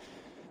him,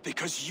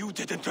 because you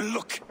didn't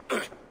look.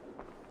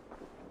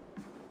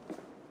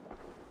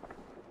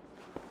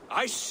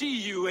 I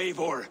see you,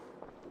 Eivor.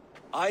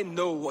 I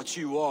know what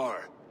you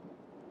are.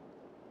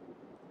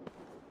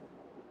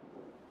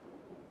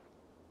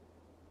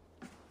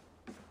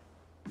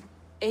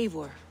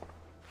 Eivor,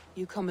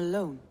 you come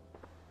alone.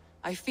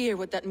 I fear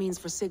what that means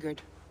for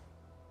Sigurd.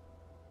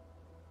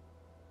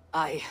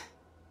 I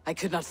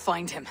could not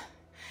find him.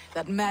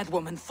 That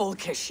madwoman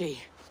Folke, she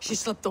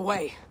slipped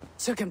away.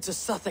 Took him to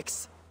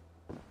Sussex.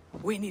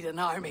 We need an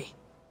army.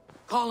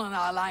 Call on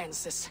our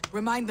alliances.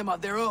 Remind them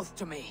of their oath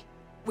to me.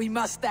 We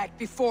must act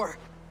before...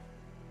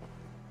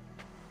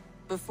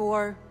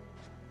 Before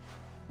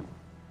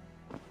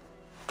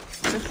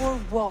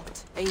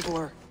what,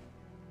 Eivor?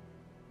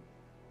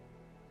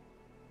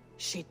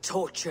 She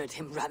tortured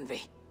him,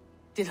 Randvi.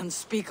 Did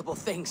unspeakable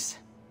things.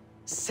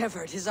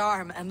 Severed his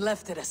arm and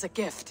left it as a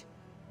gift.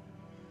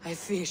 I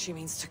fear she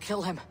means to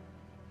kill him.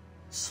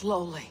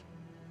 Slowly.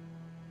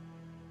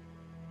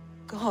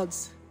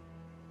 Gods.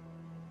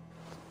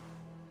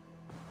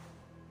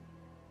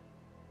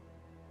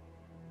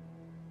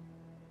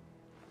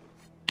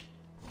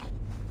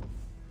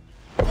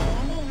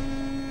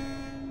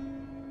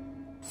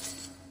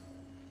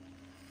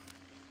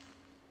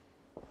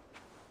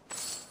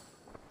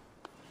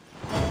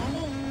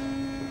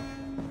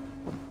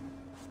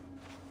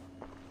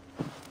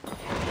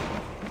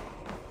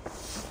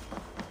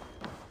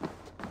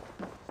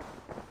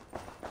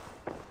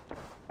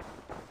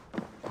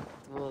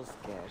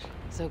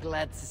 So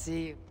glad to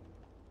see you.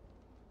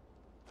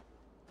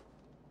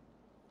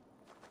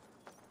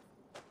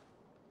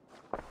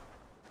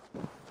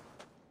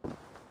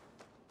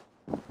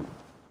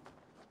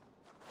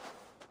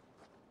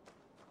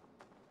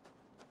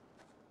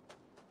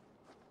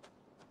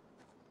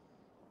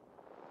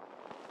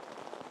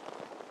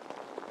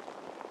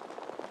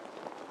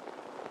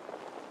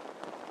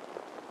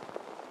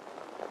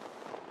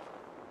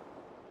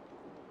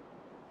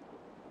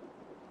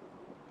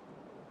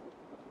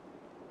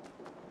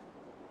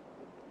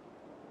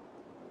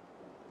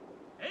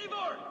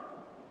 Eivor!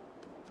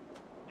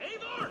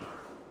 Eivor!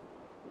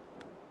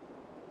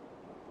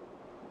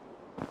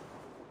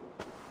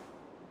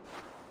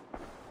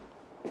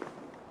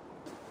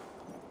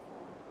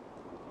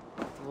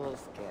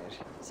 Wolfgar,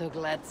 so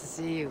glad to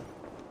see you.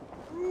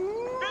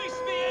 Face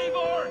me,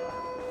 Eivor!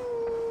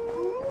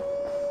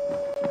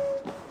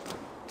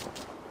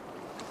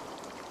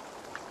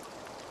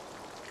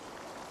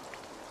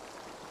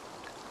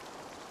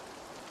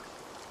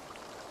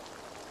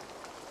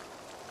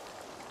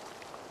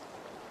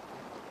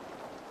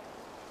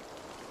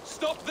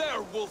 Stop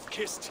there,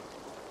 Wolf-Kissed!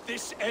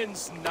 This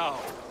ends now.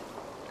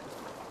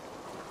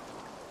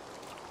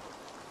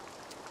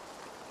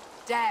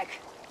 Dag,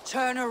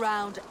 turn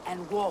around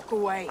and walk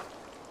away.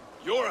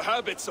 Your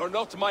habits are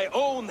not my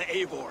own,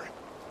 Eivor.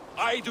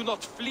 I do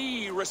not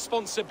flee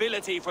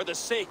responsibility for the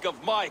sake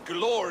of my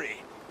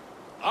glory.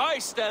 I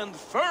stand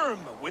firm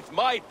with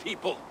my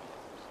people.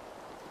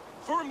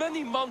 For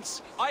many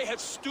months, I have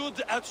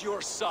stood at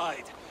your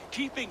side,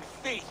 keeping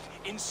faith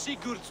in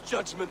Sigurd's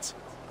judgment.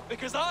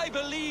 Because I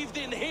believed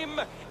in him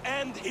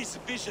and his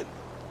vision.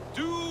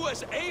 Do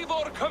as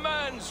Eivor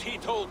commands, he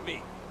told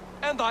me.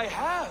 And I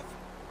have.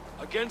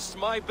 Against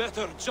my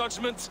better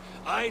judgment,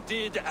 I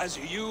did as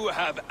you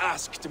have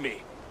asked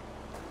me.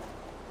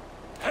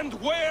 And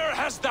where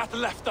has that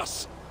left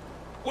us?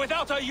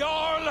 Without a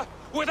Jarl?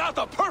 Without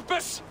a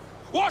purpose?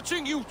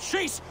 Watching you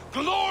chase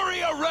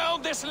glory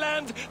around this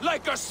land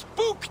like a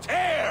spooked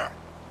hare!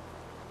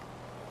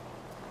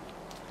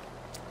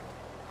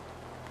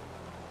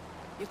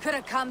 You could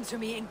have come to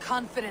me in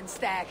confidence,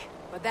 Dag,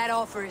 but that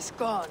offer is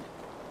gone.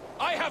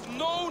 I have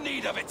no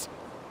need of it.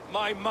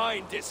 My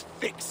mind is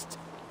fixed.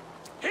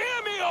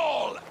 Hear me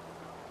all!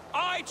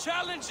 I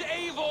challenge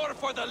Eivor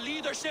for the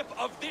leadership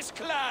of this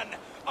clan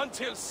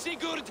until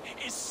Sigurd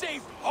is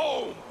safe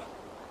home.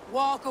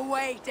 Walk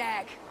away,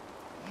 Dag.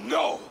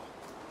 No!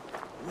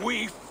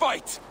 We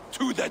fight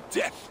to the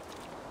death.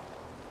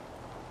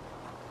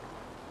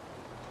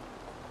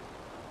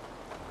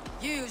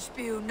 You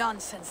spew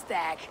nonsense,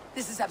 Dag.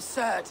 This is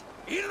absurd.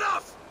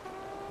 Enough!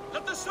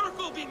 Let the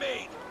circle be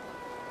made!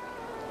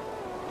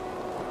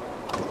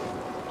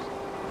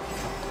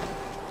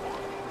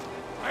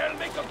 I'll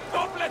make a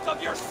goblet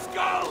of your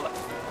skull!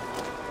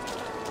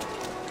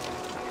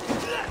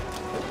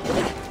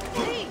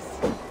 Please!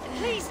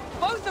 Please,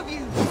 both of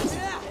you!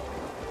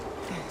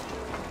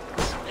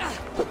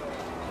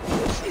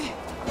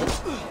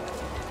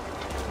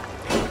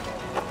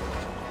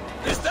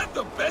 Is that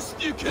the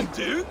best you can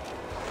do?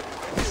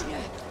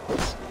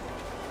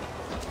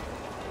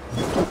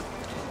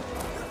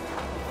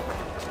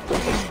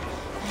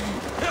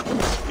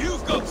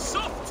 You've got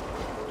soft!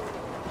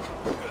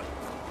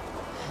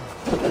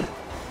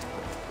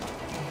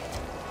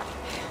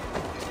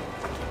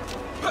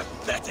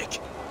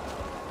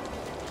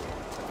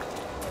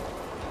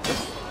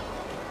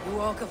 You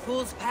walk a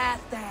fool's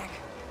path, Dag.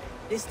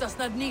 This does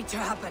not need to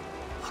happen.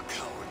 A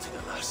coward to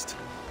the last.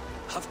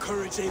 Have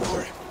courage,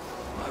 Eivor.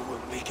 I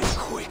will make it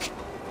quick.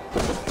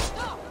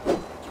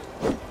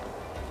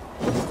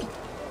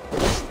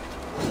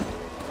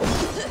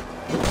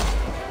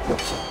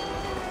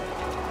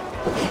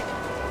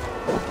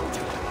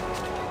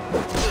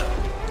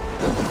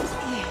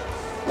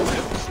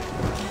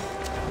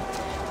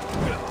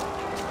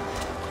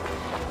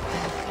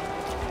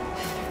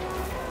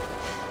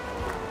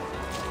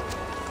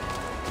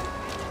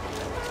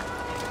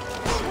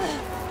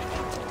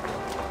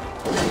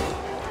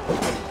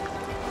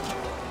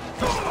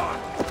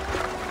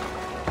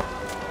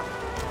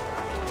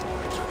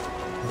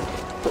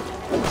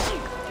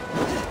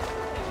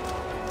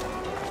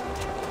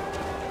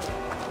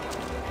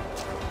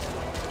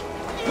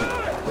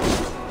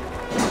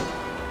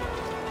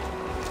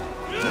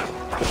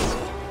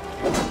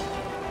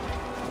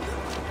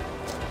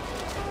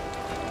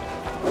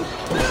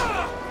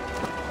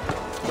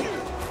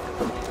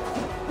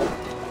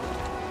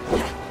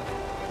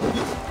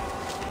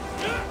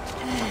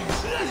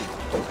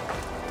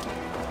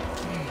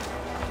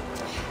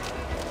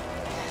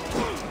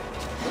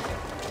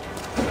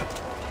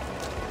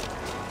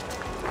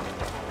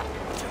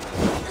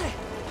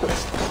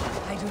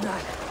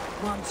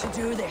 To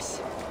do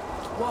this.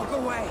 Walk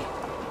away.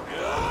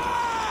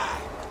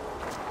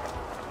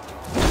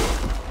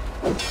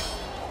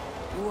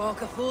 You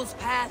walk a fool's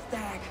path,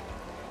 Dag.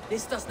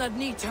 This does not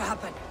need to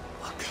happen.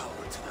 A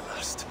coward to the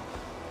last.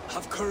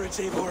 Have courage,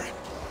 Eivor.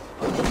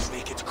 I will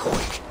make it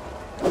quick.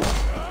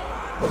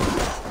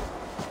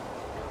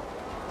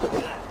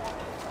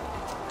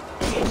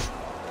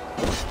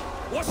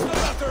 What's the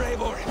matter,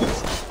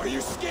 Eivor? Are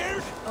you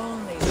scared?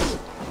 Only.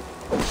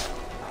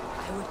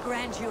 I would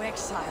grant you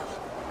exile.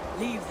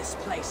 Leave this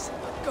place,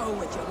 but go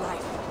with your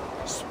life.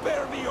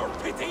 Spare me your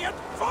pity and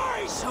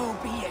fine! So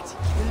be it.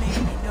 You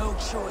leave me no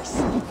choice.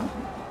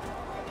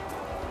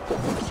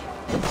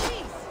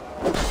 Please!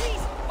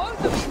 Please,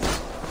 both of you!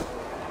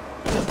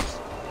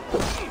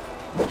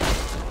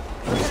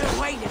 You could have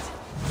waited.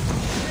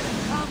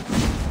 Come.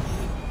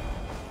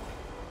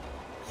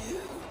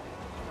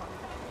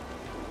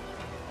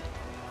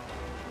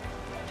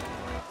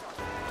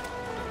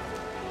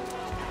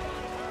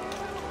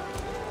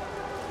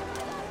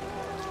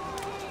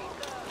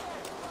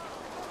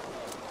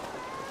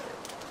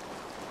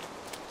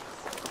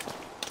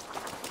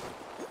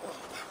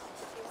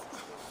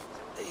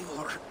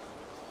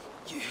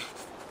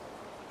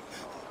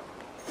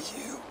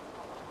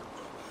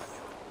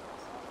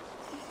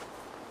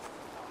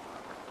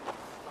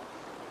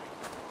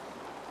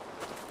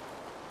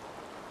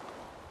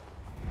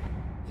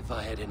 If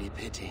I had any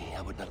pity,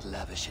 I would not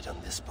lavish it on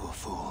this poor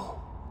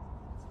fool.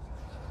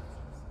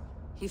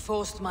 He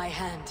forced my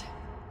hand.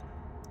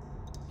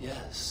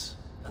 Yes,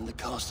 and the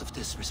cost of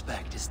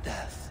disrespect is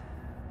death.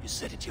 You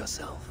said it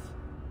yourself.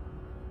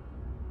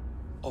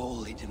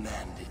 All he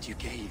demanded, you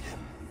gave him.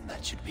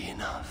 That should be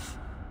enough.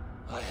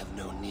 I have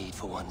no need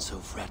for one so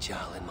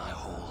fragile in my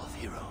hall of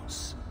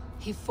heroes.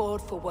 He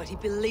fought for what he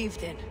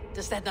believed in.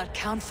 Does that not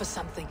count for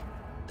something?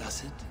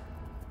 Does it?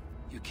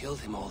 You killed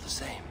him all the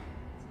same.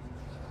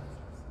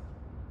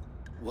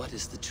 What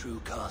is the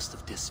true cost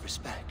of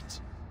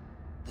disrespect?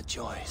 The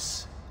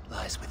choice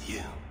lies with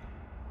you.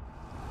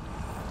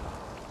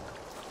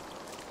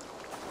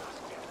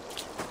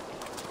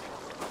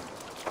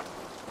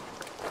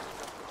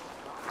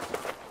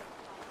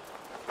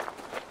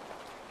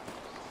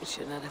 It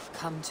should not have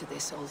come to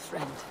this, old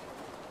friend.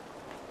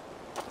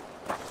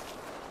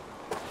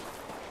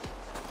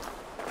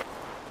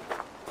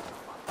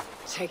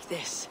 Take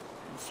this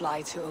and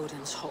fly to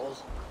Odin's Hall.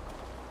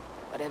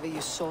 Whatever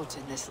you sought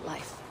in this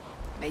life,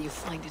 may you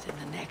find it in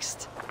the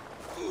next.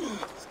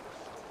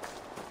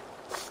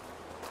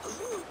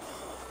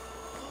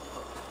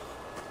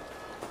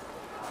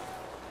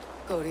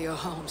 Go to your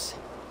homes.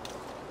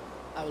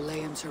 I will lay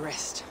him to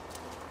rest.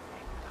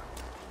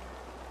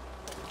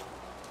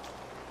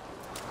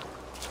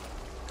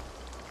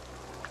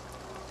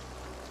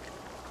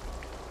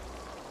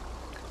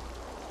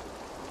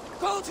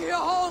 Go to your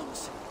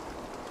homes!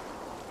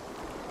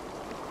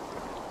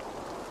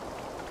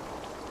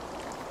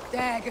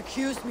 Dag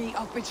accused me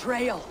of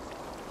betrayal.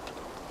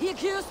 He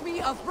accused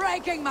me of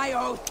breaking my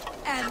oath,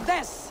 and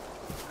this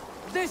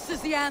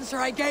is the answer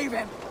I gave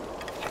him.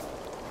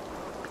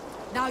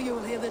 Now you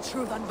will hear the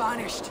truth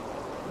unvarnished.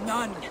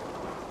 None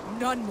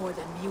more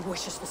than me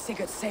wishes for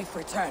Sigurd's safe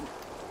return.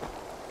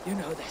 You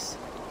know this.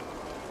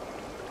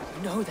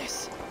 You know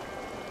this.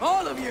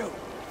 All of you!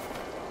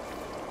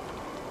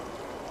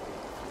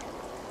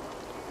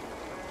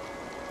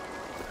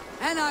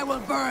 And I will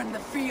burn the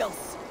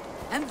fields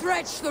and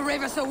dredge the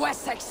rivers of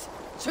Wessex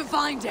to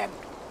find him.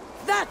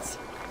 That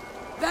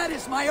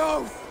is my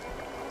oath.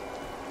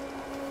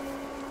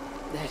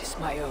 That is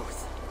my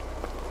oath.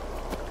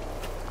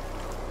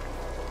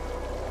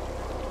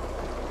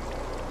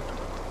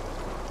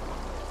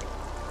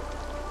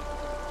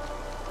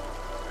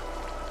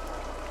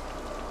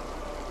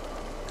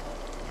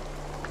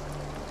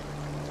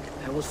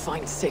 I will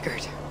find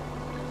Sigurd.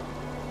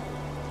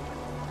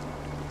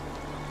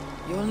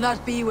 You'll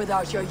not be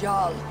without your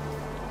Jarl.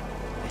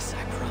 This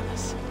I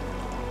promise.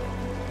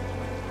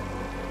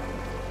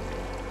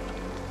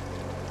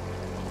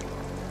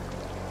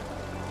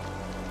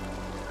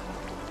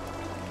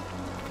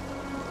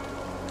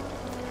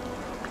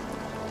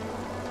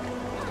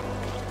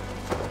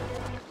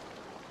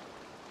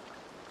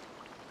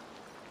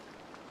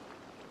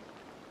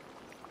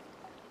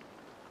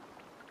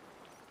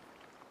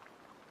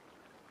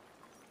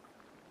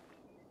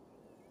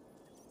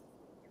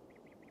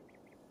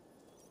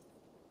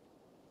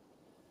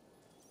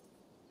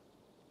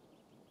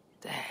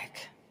 Dag,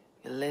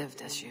 you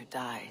lived as you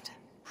died,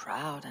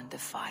 proud and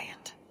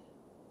defiant.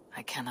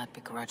 I cannot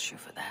begrudge you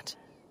for that.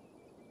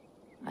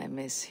 I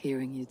miss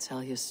hearing you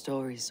tell your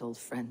stories, old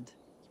friend,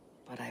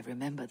 but I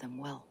remember them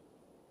well.